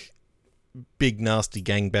like big nasty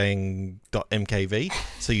gangbang.mkv.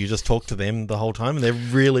 So you just talk to them the whole time, and they're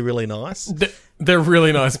really, really nice. They're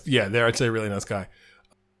really nice. Yeah, they're actually a really nice guy.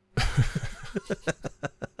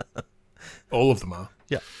 All of them are.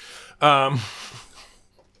 Yeah.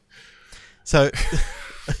 So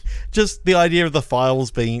just the idea of the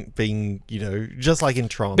files being just like in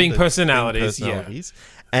Tron, being personalities.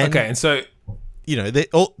 And, okay, and so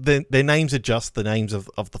their names are just the names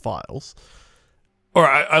of the files. All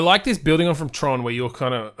right, I like this building on from Tron where you're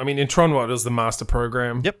kind of... I mean, in Tron, what is the master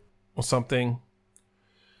program? Yep. Or something.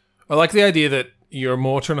 I like the idea that you're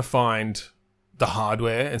more trying to find the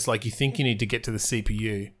hardware. It's like you think you need to get to the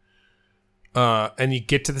CPU. And you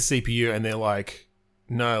get to the CPU and they're like,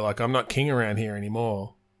 no, I'm not king around here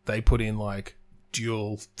anymore. They put in,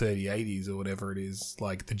 dual 3080s or whatever it is.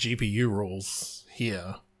 Like, the GPU rules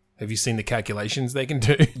here. Have you seen the calculations they can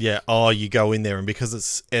do? Yeah. Oh, you go in there, and because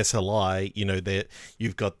it's SLI,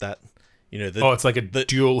 you've got that, it's like a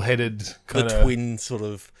dual-headed kind of... The twin sort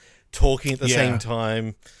of talking at the same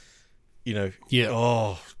time, Yeah.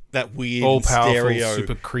 Oh, that weird all-powerful, stereo.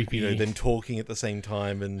 super creepy. Them talking at the same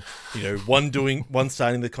time, and, one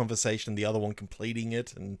starting the conversation, the other one completing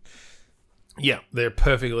it, and... Yeah, they're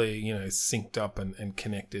perfectly, synced up and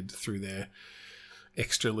connected through their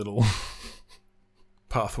extra little...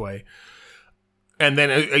 pathway. And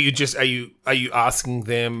then are you asking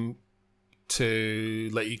them to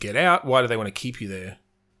let you get out? Why do they want to keep you there?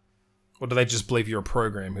 Or do they just believe you're a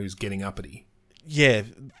program who's getting uppity? Yeah,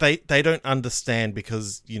 they don't understand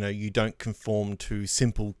because, you don't conform to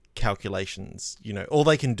simple calculations. All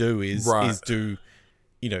they can do is do,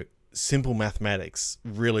 simple mathematics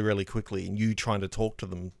really, really quickly, and you trying to talk to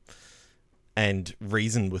them and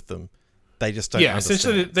reason with them. They just don't understand.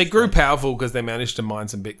 Essentially they grew powerful because they managed to mine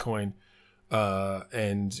some Bitcoin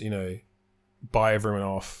and, buy everyone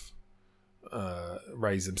off,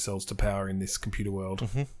 raise themselves to power in this computer world.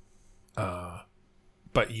 Mm-hmm.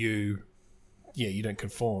 But you don't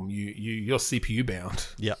conform. You're CPU bound.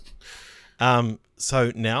 Yeah.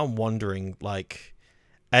 So now I'm wondering,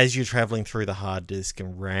 as you're traveling through the hard disk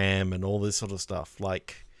and RAM and all this sort of stuff, how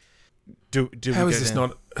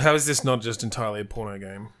is this not just entirely a porno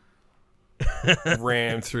game?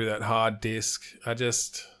 Ram through that hard disk.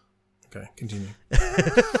 Okay, continue.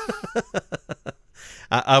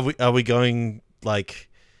 Are we going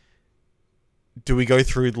do we go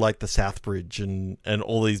through the South Bridge and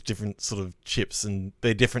all these different sort of chips and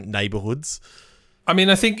their different neighborhoods? I mean,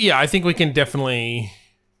 I think we can definitely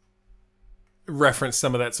reference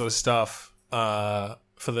some of that sort of stuff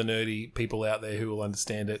for the nerdy people out there who will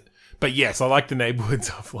understand it. But yes, I like the neighborhoods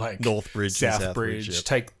of North Bridge, South Bridge.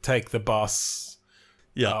 Yep. Take the bus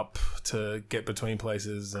up to get between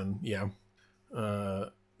places, and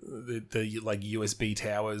the USB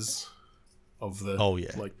towers of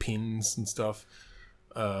the pins and stuff.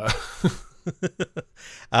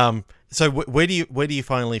 So where do you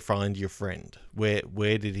finally find your friend?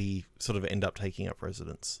 Where did he sort of end up taking up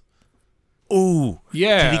residence? Ooh,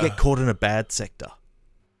 yeah. Did he get caught in a bad sector?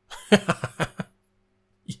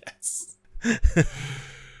 Yes.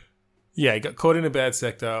 Yeah, he got caught in a bad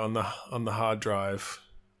sector on the hard drive.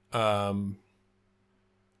 Or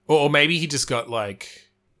maybe he just got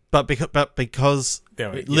But because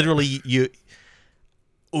literally you...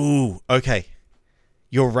 Ooh, okay.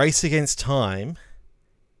 Your race against time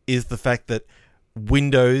is the fact that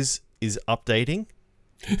Windows is updating.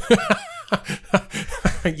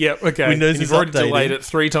 Yep, okay. Windows and is you've already updating, delayed it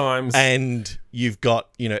 3 times. and you've got,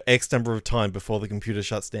 X number of time before the computer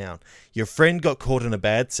shuts down. Your friend got caught in a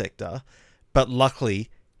bad sector, but luckily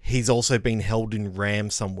he's also been held in RAM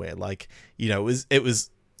somewhere. Like, it was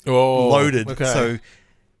loaded. Okay. So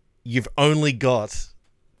you've only got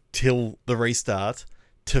till the restart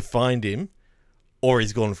to find him, or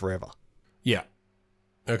he's gone forever. Yeah.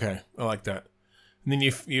 Okay, I like that. And then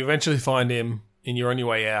you eventually find him, and you're on your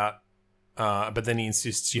way out, but then he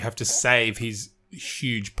insists you have to save his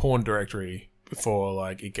huge porn directory before,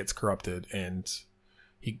 like, it gets corrupted, and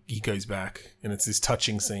he goes back, and it's this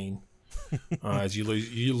touching scene as you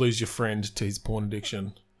lose your friend to his porn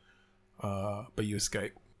addiction, but you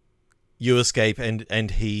escape. You escape,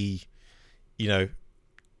 and he,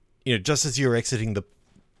 just as you're exiting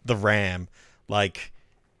the RAM, like,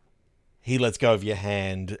 he lets go of your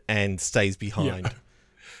hand and stays behind.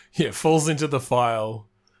 Yeah, falls into the file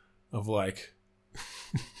of, like,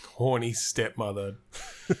 horny stepmother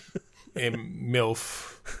and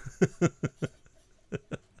MILF.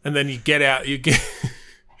 And then you get out, you get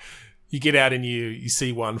out and you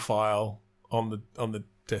see one file on the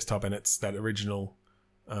desktop, and it's that original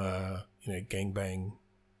gangbang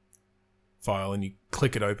file, and you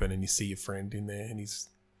click it open and you see your friend in there, and he's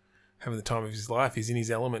having the time of his life. He's in his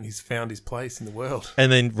element. He's found his place in the world.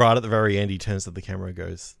 And then right at the very end, he turns to the camera and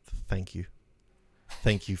goes, "Thank you.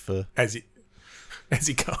 Thank you for..." As he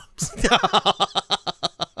comes.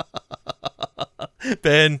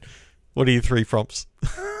 Ben, what are your 3 prompts?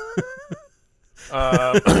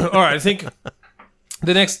 All right, I think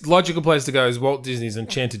the next logical place to go is Walt Disney's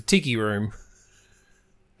Enchanted Tiki Room.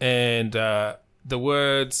 And the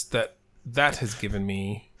words that has given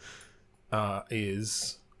me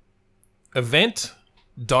is event,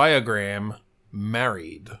 diagram,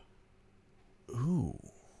 married. Ooh.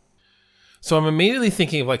 So I'm immediately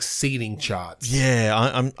thinking of, like, seating charts.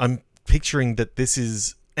 Yeah, I'm picturing that this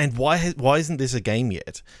is... And why isn't this a game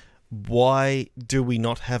yet? Why do we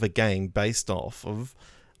not have a game based off of,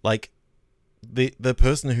 like, the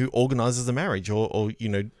person who organizes the marriage or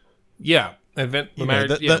Yeah, event,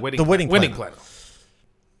 marriage, wedding planner.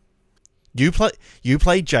 You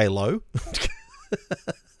play J-Lo.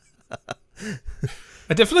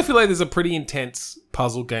 I definitely feel like there's a pretty intense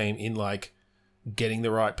puzzle game in, like, getting the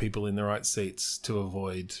right people in the right seats to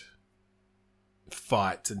avoid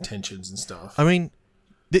fights and tensions and stuff. I mean,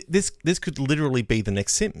 this could literally be the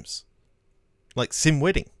next Sims, like Sim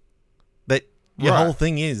Wedding. That your whole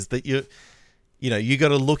thing is that you got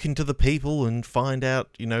to look into the people and find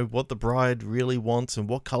out what the bride really wants and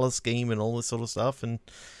what color scheme and all this sort of stuff, and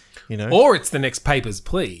or it's the next Papers,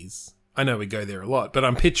 Please. I know we go there a lot, but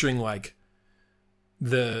I'm picturing, like,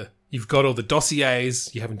 you've got all the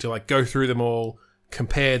dossiers, you're having to, like, go through them all,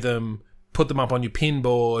 compare them, put them up on your pin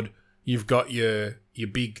board. You've got your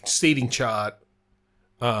big seating chart.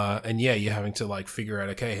 And yeah, you're having to, like, figure out,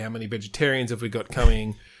 okay, how many vegetarians have we got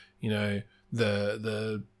coming? We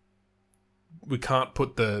can't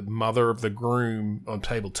put the mother of the groom on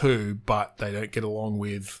table 2, but they don't get along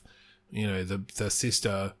with, the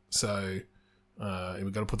sister. So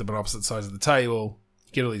we've got to put them on opposite sides of the table.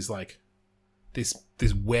 You get all these, like, this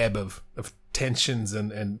web of tensions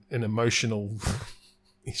and emotional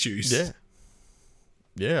issues. Yeah.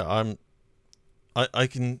 Yeah, I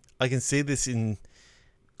can see this in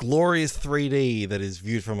glorious 3D that is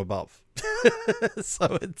viewed from above.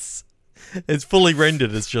 So it's fully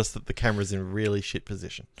rendered. It's just that the camera's in really shit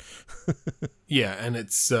position. Yeah, and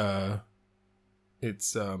it's what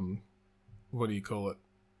do you call it?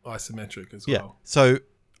 Isometric as well. Yeah. So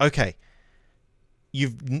okay,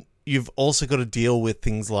 you've also got to deal with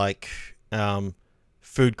things like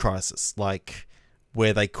food crisis, like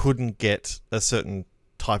where they couldn't get a certain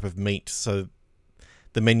type of meat, so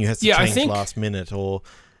the menu has to change last minute, or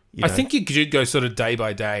I think you could go sort of day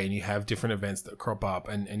by day, and you have different events that crop up,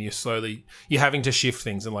 and you're having to shift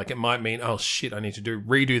things, and, like, it might mean, oh shit, I need to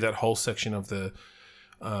redo that whole section of the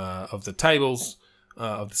tables,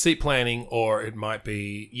 of the seat planning, or it might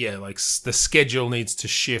be like the schedule needs to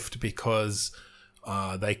shift because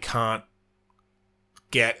they can't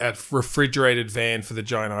get a refrigerated van for the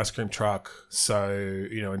giant ice cream truck, so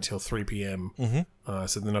until 3 p.m. Mm-hmm.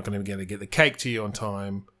 So they're not going to be able to get the cake to you on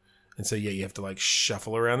time. And so, you have to, like,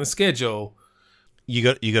 shuffle around the schedule. You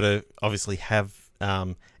got to obviously have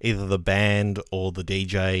either the band or the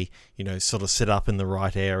DJ, sort of set up in the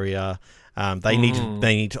right area. They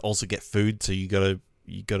need to also get food, so you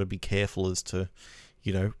got to be careful as to,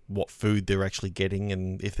 what food they're actually getting,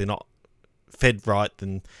 and if they're not fed right,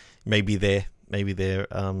 then maybe they're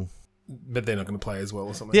but they're not going to play as well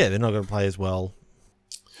or something. Yeah, they're not going to play as well.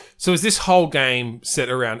 So is this whole game set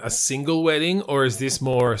around a single wedding, or is this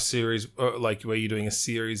more a series, like where you're doing a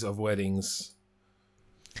series of weddings?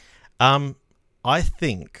 I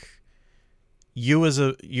think you as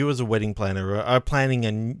a wedding planner are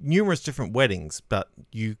planning numerous different weddings, but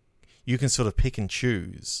you can sort of pick and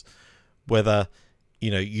choose whether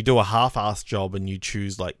you do a half-assed job and you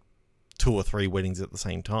choose like 2 or 3 weddings at the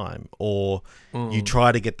same time, or you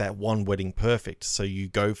try to get that one wedding perfect, so you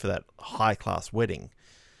go for that high-class wedding.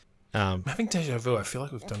 I'm having deja vu. I feel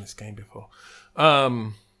like we've done this game before.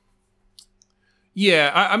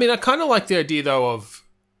 Yeah, I mean, I kind of like the idea though of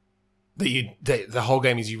the whole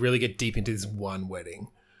game is you really get deep into this one wedding,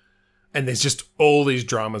 and there's just all these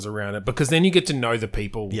dramas around it, because then you get to know the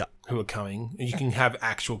people who are coming, and you can have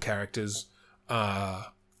actual characters.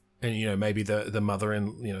 And maybe the mother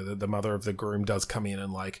and the mother of the groom does come in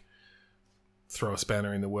and like throw a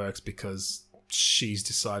spanner in the works because she's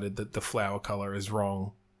decided that the flower color is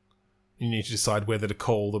wrong. You need to decide whether to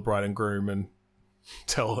call the bride and groom and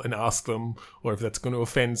tell and ask them, or if that's going to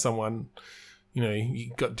offend someone.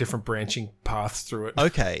 You got different branching paths through it.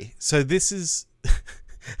 Okay, so this is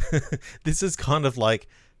this is kind of like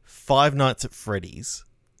Five Nights at Freddy's,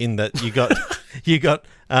 in that you got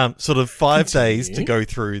sort of 5 days to go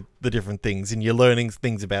through the different things, and you're learning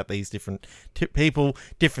things about these different people,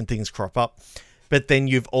 different things crop up. But then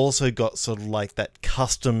you've also got sort of like that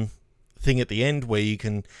custom thing at the end where you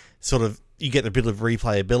can you get a bit of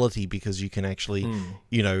replayability, because you can actually,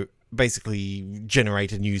 basically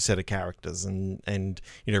generate a new set of characters and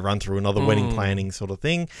run through another wedding planning sort of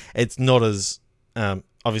thing. It's not as,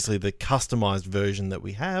 obviously the customized version that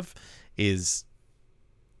we have is,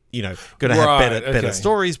 going to have better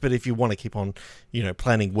stories, but if you want to keep on,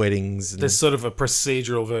 planning weddings... There's sort of a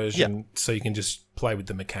procedural version, so you can just play with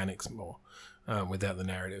the mechanics more without the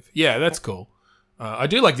narrative. Yeah, that's cool. I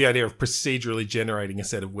do like the idea of procedurally generating a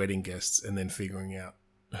set of wedding guests and then figuring out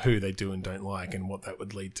who they do and don't like and what that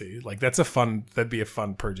would lead to. Like, that'd be a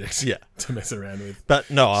fun project to mess around with.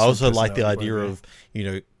 But no, I also like the idea of,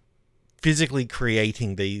 physically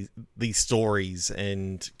creating these stories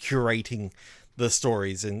and curating the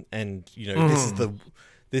stories and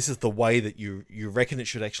this is the way that you reckon it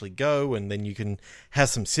should actually go, and then you can have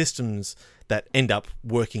some systems that end up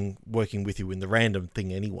working with you in the random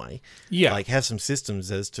thing anyway. Yeah. Like, have some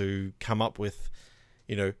systems as to come up with,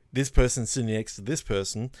 this person sitting next to this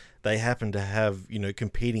person, they happen to have,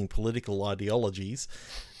 competing political ideologies,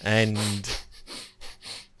 and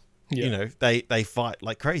they fight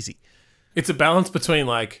like crazy. It's a balance between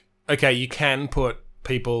like, okay, you can put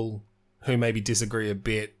people who maybe disagree a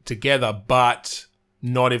bit together, but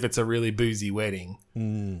not if it's a really boozy wedding,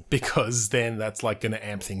 because then that's like going to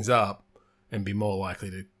amp things up and be more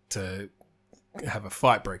likely to have a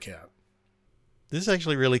fight break out. This is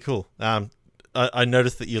actually really cool. I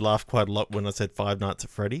noticed that you laughed quite a lot when I said Five Nights at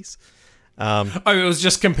Freddy's. I was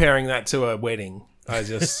just comparing that to a wedding.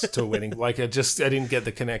 To a wedding. Like, I didn't get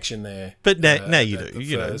the connection there. But now you do.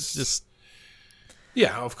 Just...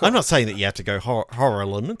 Yeah, of course. I'm not saying that you have to go horror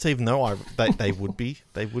elements, even though they would be.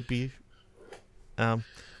 They would be. I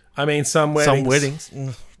mean, some weddings. Some weddings.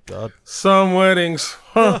 Oh, God. Some weddings.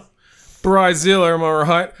 Huh. Bridezilla, am I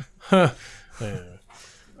right? Huh. Anyway.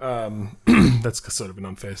 That's sort of an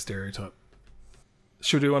unfair stereotype.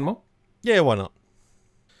 Should we do one more? Yeah, why not?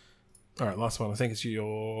 All right, last one. I think it's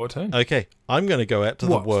your turn. Okay, I'm going to go out to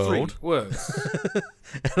the world. 3 words.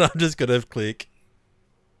 And I'm just going to click.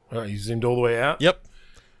 All right, you zoomed all the way out? Yep.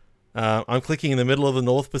 I'm clicking in the middle of the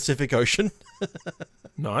North Pacific Ocean.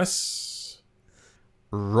 Nice.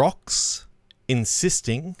 Rocks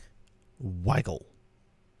insisting waggle.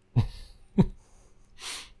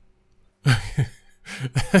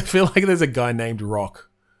 I feel like there's a guy named Rock,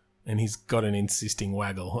 and he's got an insisting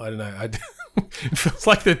waggle. I don't know. It feels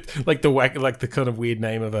like the kind of weird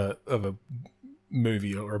name of a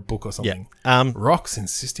movie or a book or something. Yeah. Rock's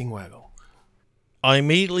insisting waggle. I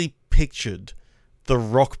immediately pictured the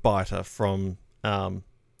rock biter from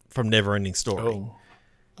Neverending Story. Oh,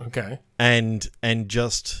 okay. And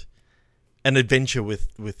just an adventure with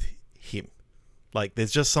him. Like,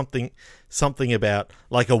 there's just something about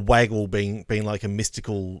like a waggle being like a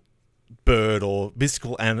mystical bird or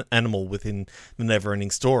mystical animal within the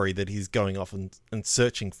Neverending Story that he's going off and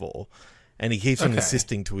searching for, and he keeps on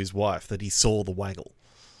insisting to his wife that he saw the waggle,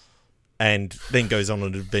 and then goes on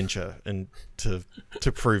an adventure and to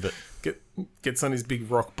prove it. Gets on his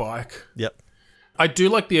big rock bike. Yep. I do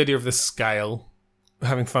like the idea of the scale,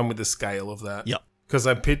 having fun with the scale of that. Yep. Because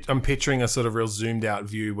I'm picturing a sort of real zoomed out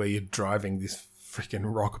view where you're driving this freaking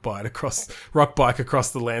rock bike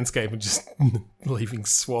across the landscape and just leaving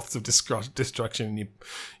swaths of destruction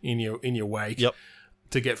in your wake. Yep.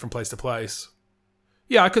 to get from place to place.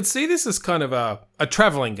 Yeah, I could see this as kind of a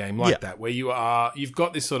traveling game like that, where you've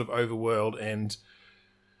got this sort of overworld, and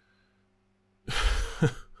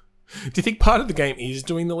do you think part of the game is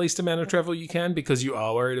doing the least amount of travel you can because you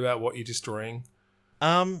are worried about what you're destroying?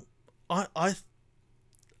 I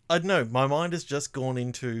don't know. My mind has just gone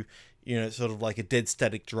into, sort of like a dead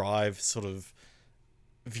static drive sort of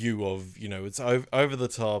view of, it's over the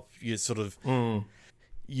top. You sort of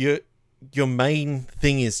your main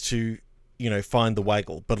thing is to, find the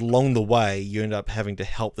Waggle, but along the way you end up having to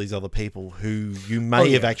help these other people who you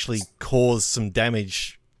may have actually caused some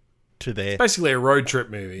damage to their. Basically, a road trip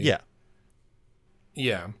movie. Yeah.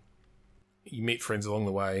 Yeah. You meet friends along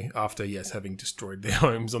the way after, having destroyed their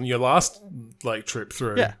homes on your last trip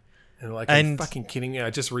through. Yeah. And are you fucking kidding me? I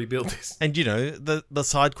just rebuilt this. And, the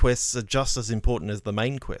side quests are just as important as the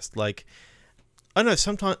main quest. Like, I know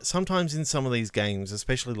sometimes in some of these games,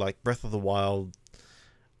 especially like Breath of the Wild,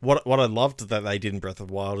 what I loved that they did in Breath of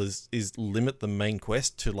the Wild is limit the main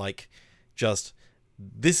quest to just,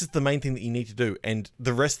 this is the main thing that you need to do. And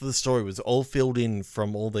the rest of the story was all filled in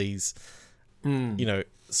from all these,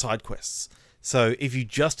 side quests. So if you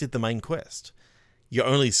just did the main quest, you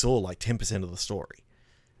only saw 10% of the story.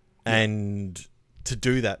 Yeah. And to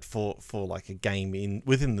do that for a game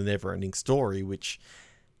within the never-ending story, which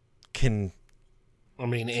can...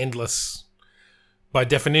 endless... By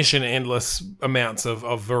definition, endless amounts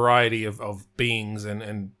of variety of beings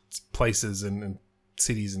and places and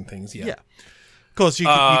cities and things, yeah. Yeah. Of course, you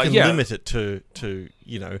can limit it to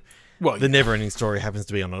the never-ending story happens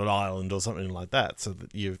to be on an island or something like that, so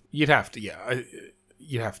that you'd have to,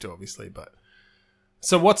 you'd have to, obviously. But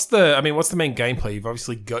so what's the main gameplay? You've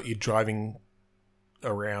obviously got your driving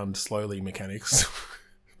around slowly mechanics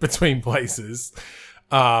between places,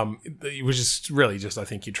 which is really just, I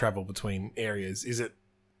think, you travel between areas. Is it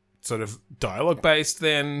sort of dialogue based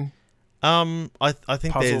then? I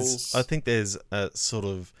think puzzles? there's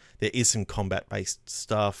there is some combat based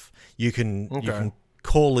stuff. You can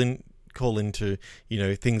call into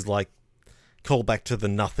things like call back to the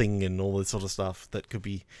nothing and all this sort of stuff that could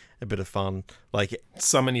be a bit of fun. Like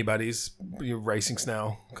summon your buddies. Your racing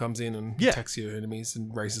snail comes in and attacks your enemies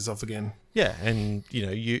and races off again. Yeah, and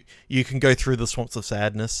you can go through the swamps of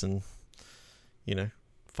sadness and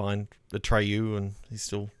find Atreyu, and he's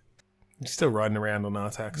still riding around on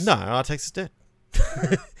Artax. No, Artax is dead.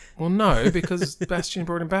 Well, no, because Bastion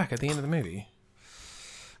brought him back at the end of the movie.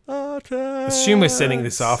 Artax. Assume we're setting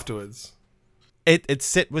this afterwards. It's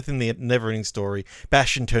set within the never-ending story.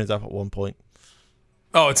 Bastion turns up at one point.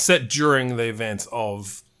 Oh, it's set during the events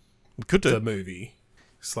of the movie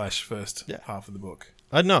 / first half of the book.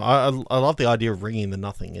 I know. I love the idea of ringing the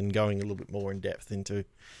nothing and going a little bit more in depth into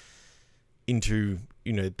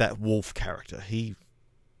that wolf character. He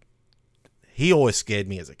always scared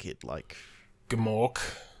me as a kid. Like Gamork.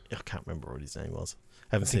 I can't remember what his name was.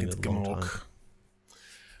 I haven't seen it in a long time.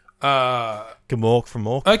 Gamork from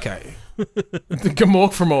Orc. Okay. The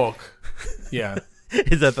Gamork from Orc. Yeah.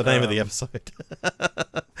 Is that the name of the episode?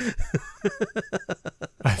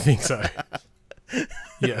 I think so.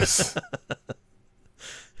 Yes.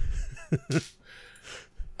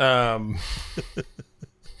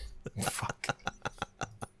 Fuck.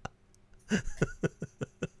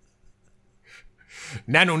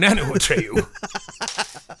 Nano Atreyu.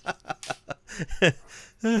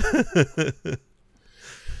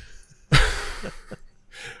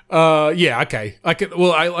 Okay.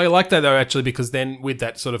 I like that though, actually, because then with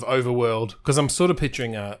that sort of overworld, because I'm sort of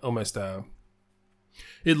picturing it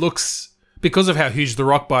looks, because of how huge the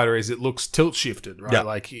rock biter is, it looks tilt shifted, right? Yeah.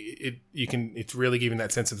 Like it's really giving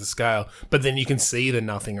that sense of the scale, but then you can see the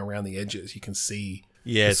nothing around the edges. You can see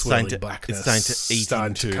the swirling blackness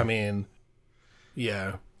starting to come in.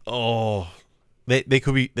 Yeah. Oh, there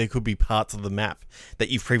could be parts of the map that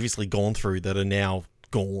you've previously gone through that are now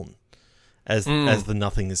gone, as the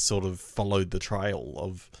nothing has sort of followed the trail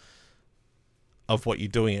of what you're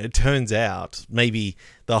doing. And it turns out maybe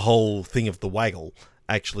the whole thing of the Waggle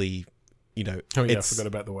actually, I forgot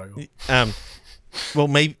about the Waggle. Well,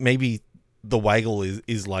 maybe the Waggle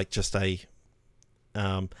is like just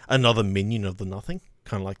another minion of the nothing,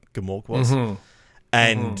 kind of like Gamork was,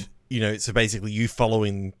 and so basically you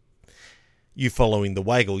following the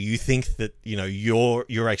Waggle, you think that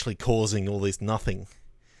you're actually causing all this nothing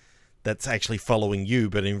that's actually following you,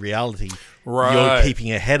 but in reality, you're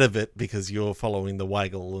keeping ahead of it because you're following the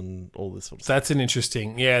Waggle and all this sort of stuff. That's an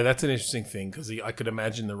interesting thing, because I could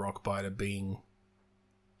imagine the rockbiter being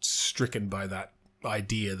stricken by that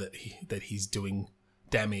idea that he's doing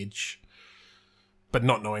damage, but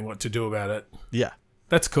not knowing what to do about it. Yeah,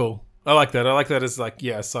 that's cool. I like that. I like that as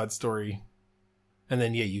a side story And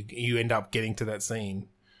then, yeah, you end up getting to that scene.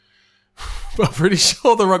 But I'm pretty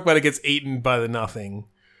sure the rock biter gets eaten by the Nothing.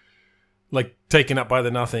 Like, taken up by the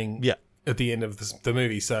Nothing Yeah. at the end of the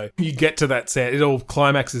movie. So you get to that sad... It all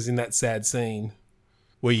climaxes in that sad scene.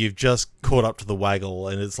 Where you've just caught up to the Waggle,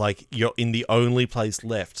 and it's like you're in the only place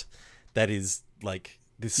left that is like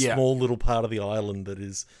this small little part of the island that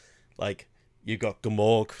is like you've got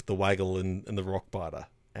Gamork, the Waggle, and the Rockbiter,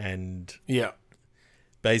 and Yeah.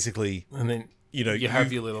 basically, And then you know, you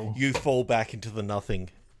have your little... you fall back into the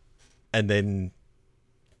nothing, and then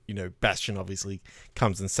Bastion obviously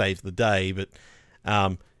comes and saves the day, but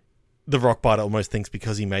the Rockbiter almost thinks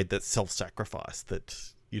because he made that self-sacrifice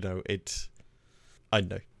that it. I don't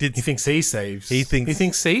know. He thinks he saves. He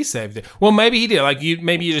thinks he saved it. Well, maybe he did. Like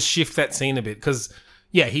maybe you just shift that scene a bit because,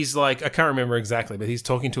 yeah, he's like I can't remember exactly, but he's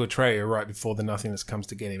talking to Atreyu right before the Nothingness comes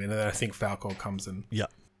to get him, and then I think Falcor comes and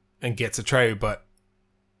gets Atreyu. But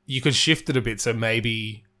you could shift it a bit, so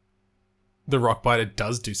maybe the Rockbiter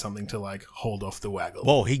does do something to like hold off the Waggle.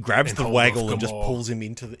 Well, he grabs the Waggle and just Gamork. pulls him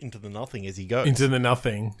into the nothing as he goes. Into the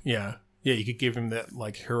Nothing. Yeah, yeah. You could give him that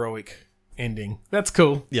like heroic ending. That's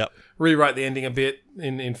cool. Yep. Rewrite the ending a bit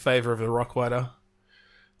in favor of the Rockbiter.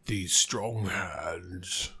 These strong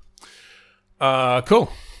hands. Cool.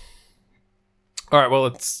 All right, well,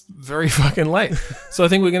 it's very fucking late. So I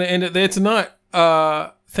think we're going to end it there tonight.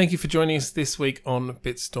 Thank you for joining us this week on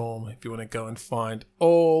Bitstorm. If you want to go and find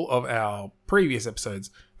all of our previous episodes,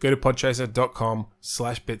 go to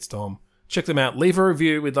podchaser.com/Bitstorm. Check them out. Leave a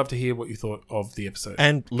review. We'd love to hear what you thought of the episode.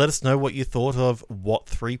 And let us know what you thought of What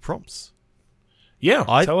 3 Prompts. Yeah,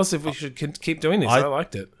 tell us if we should keep doing this. I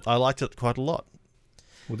liked it. I liked it quite a lot.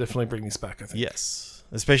 We'll definitely bring this back, I think. Yes.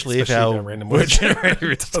 Especially if our random word word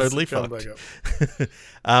generator is totally come fucked. back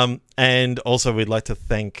up. And also we'd like to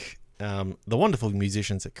thank the wonderful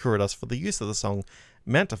musicians at Kuridas for the use of the song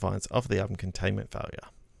Mount Defiance of the album Containment Failure.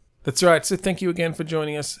 That's right. So thank you again for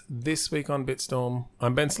joining us this week on Bitstorm.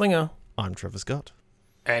 I'm Ben Slinger. I'm Trevor Scott.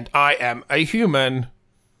 And I am a human.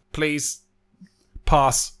 Please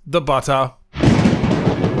pass the butter.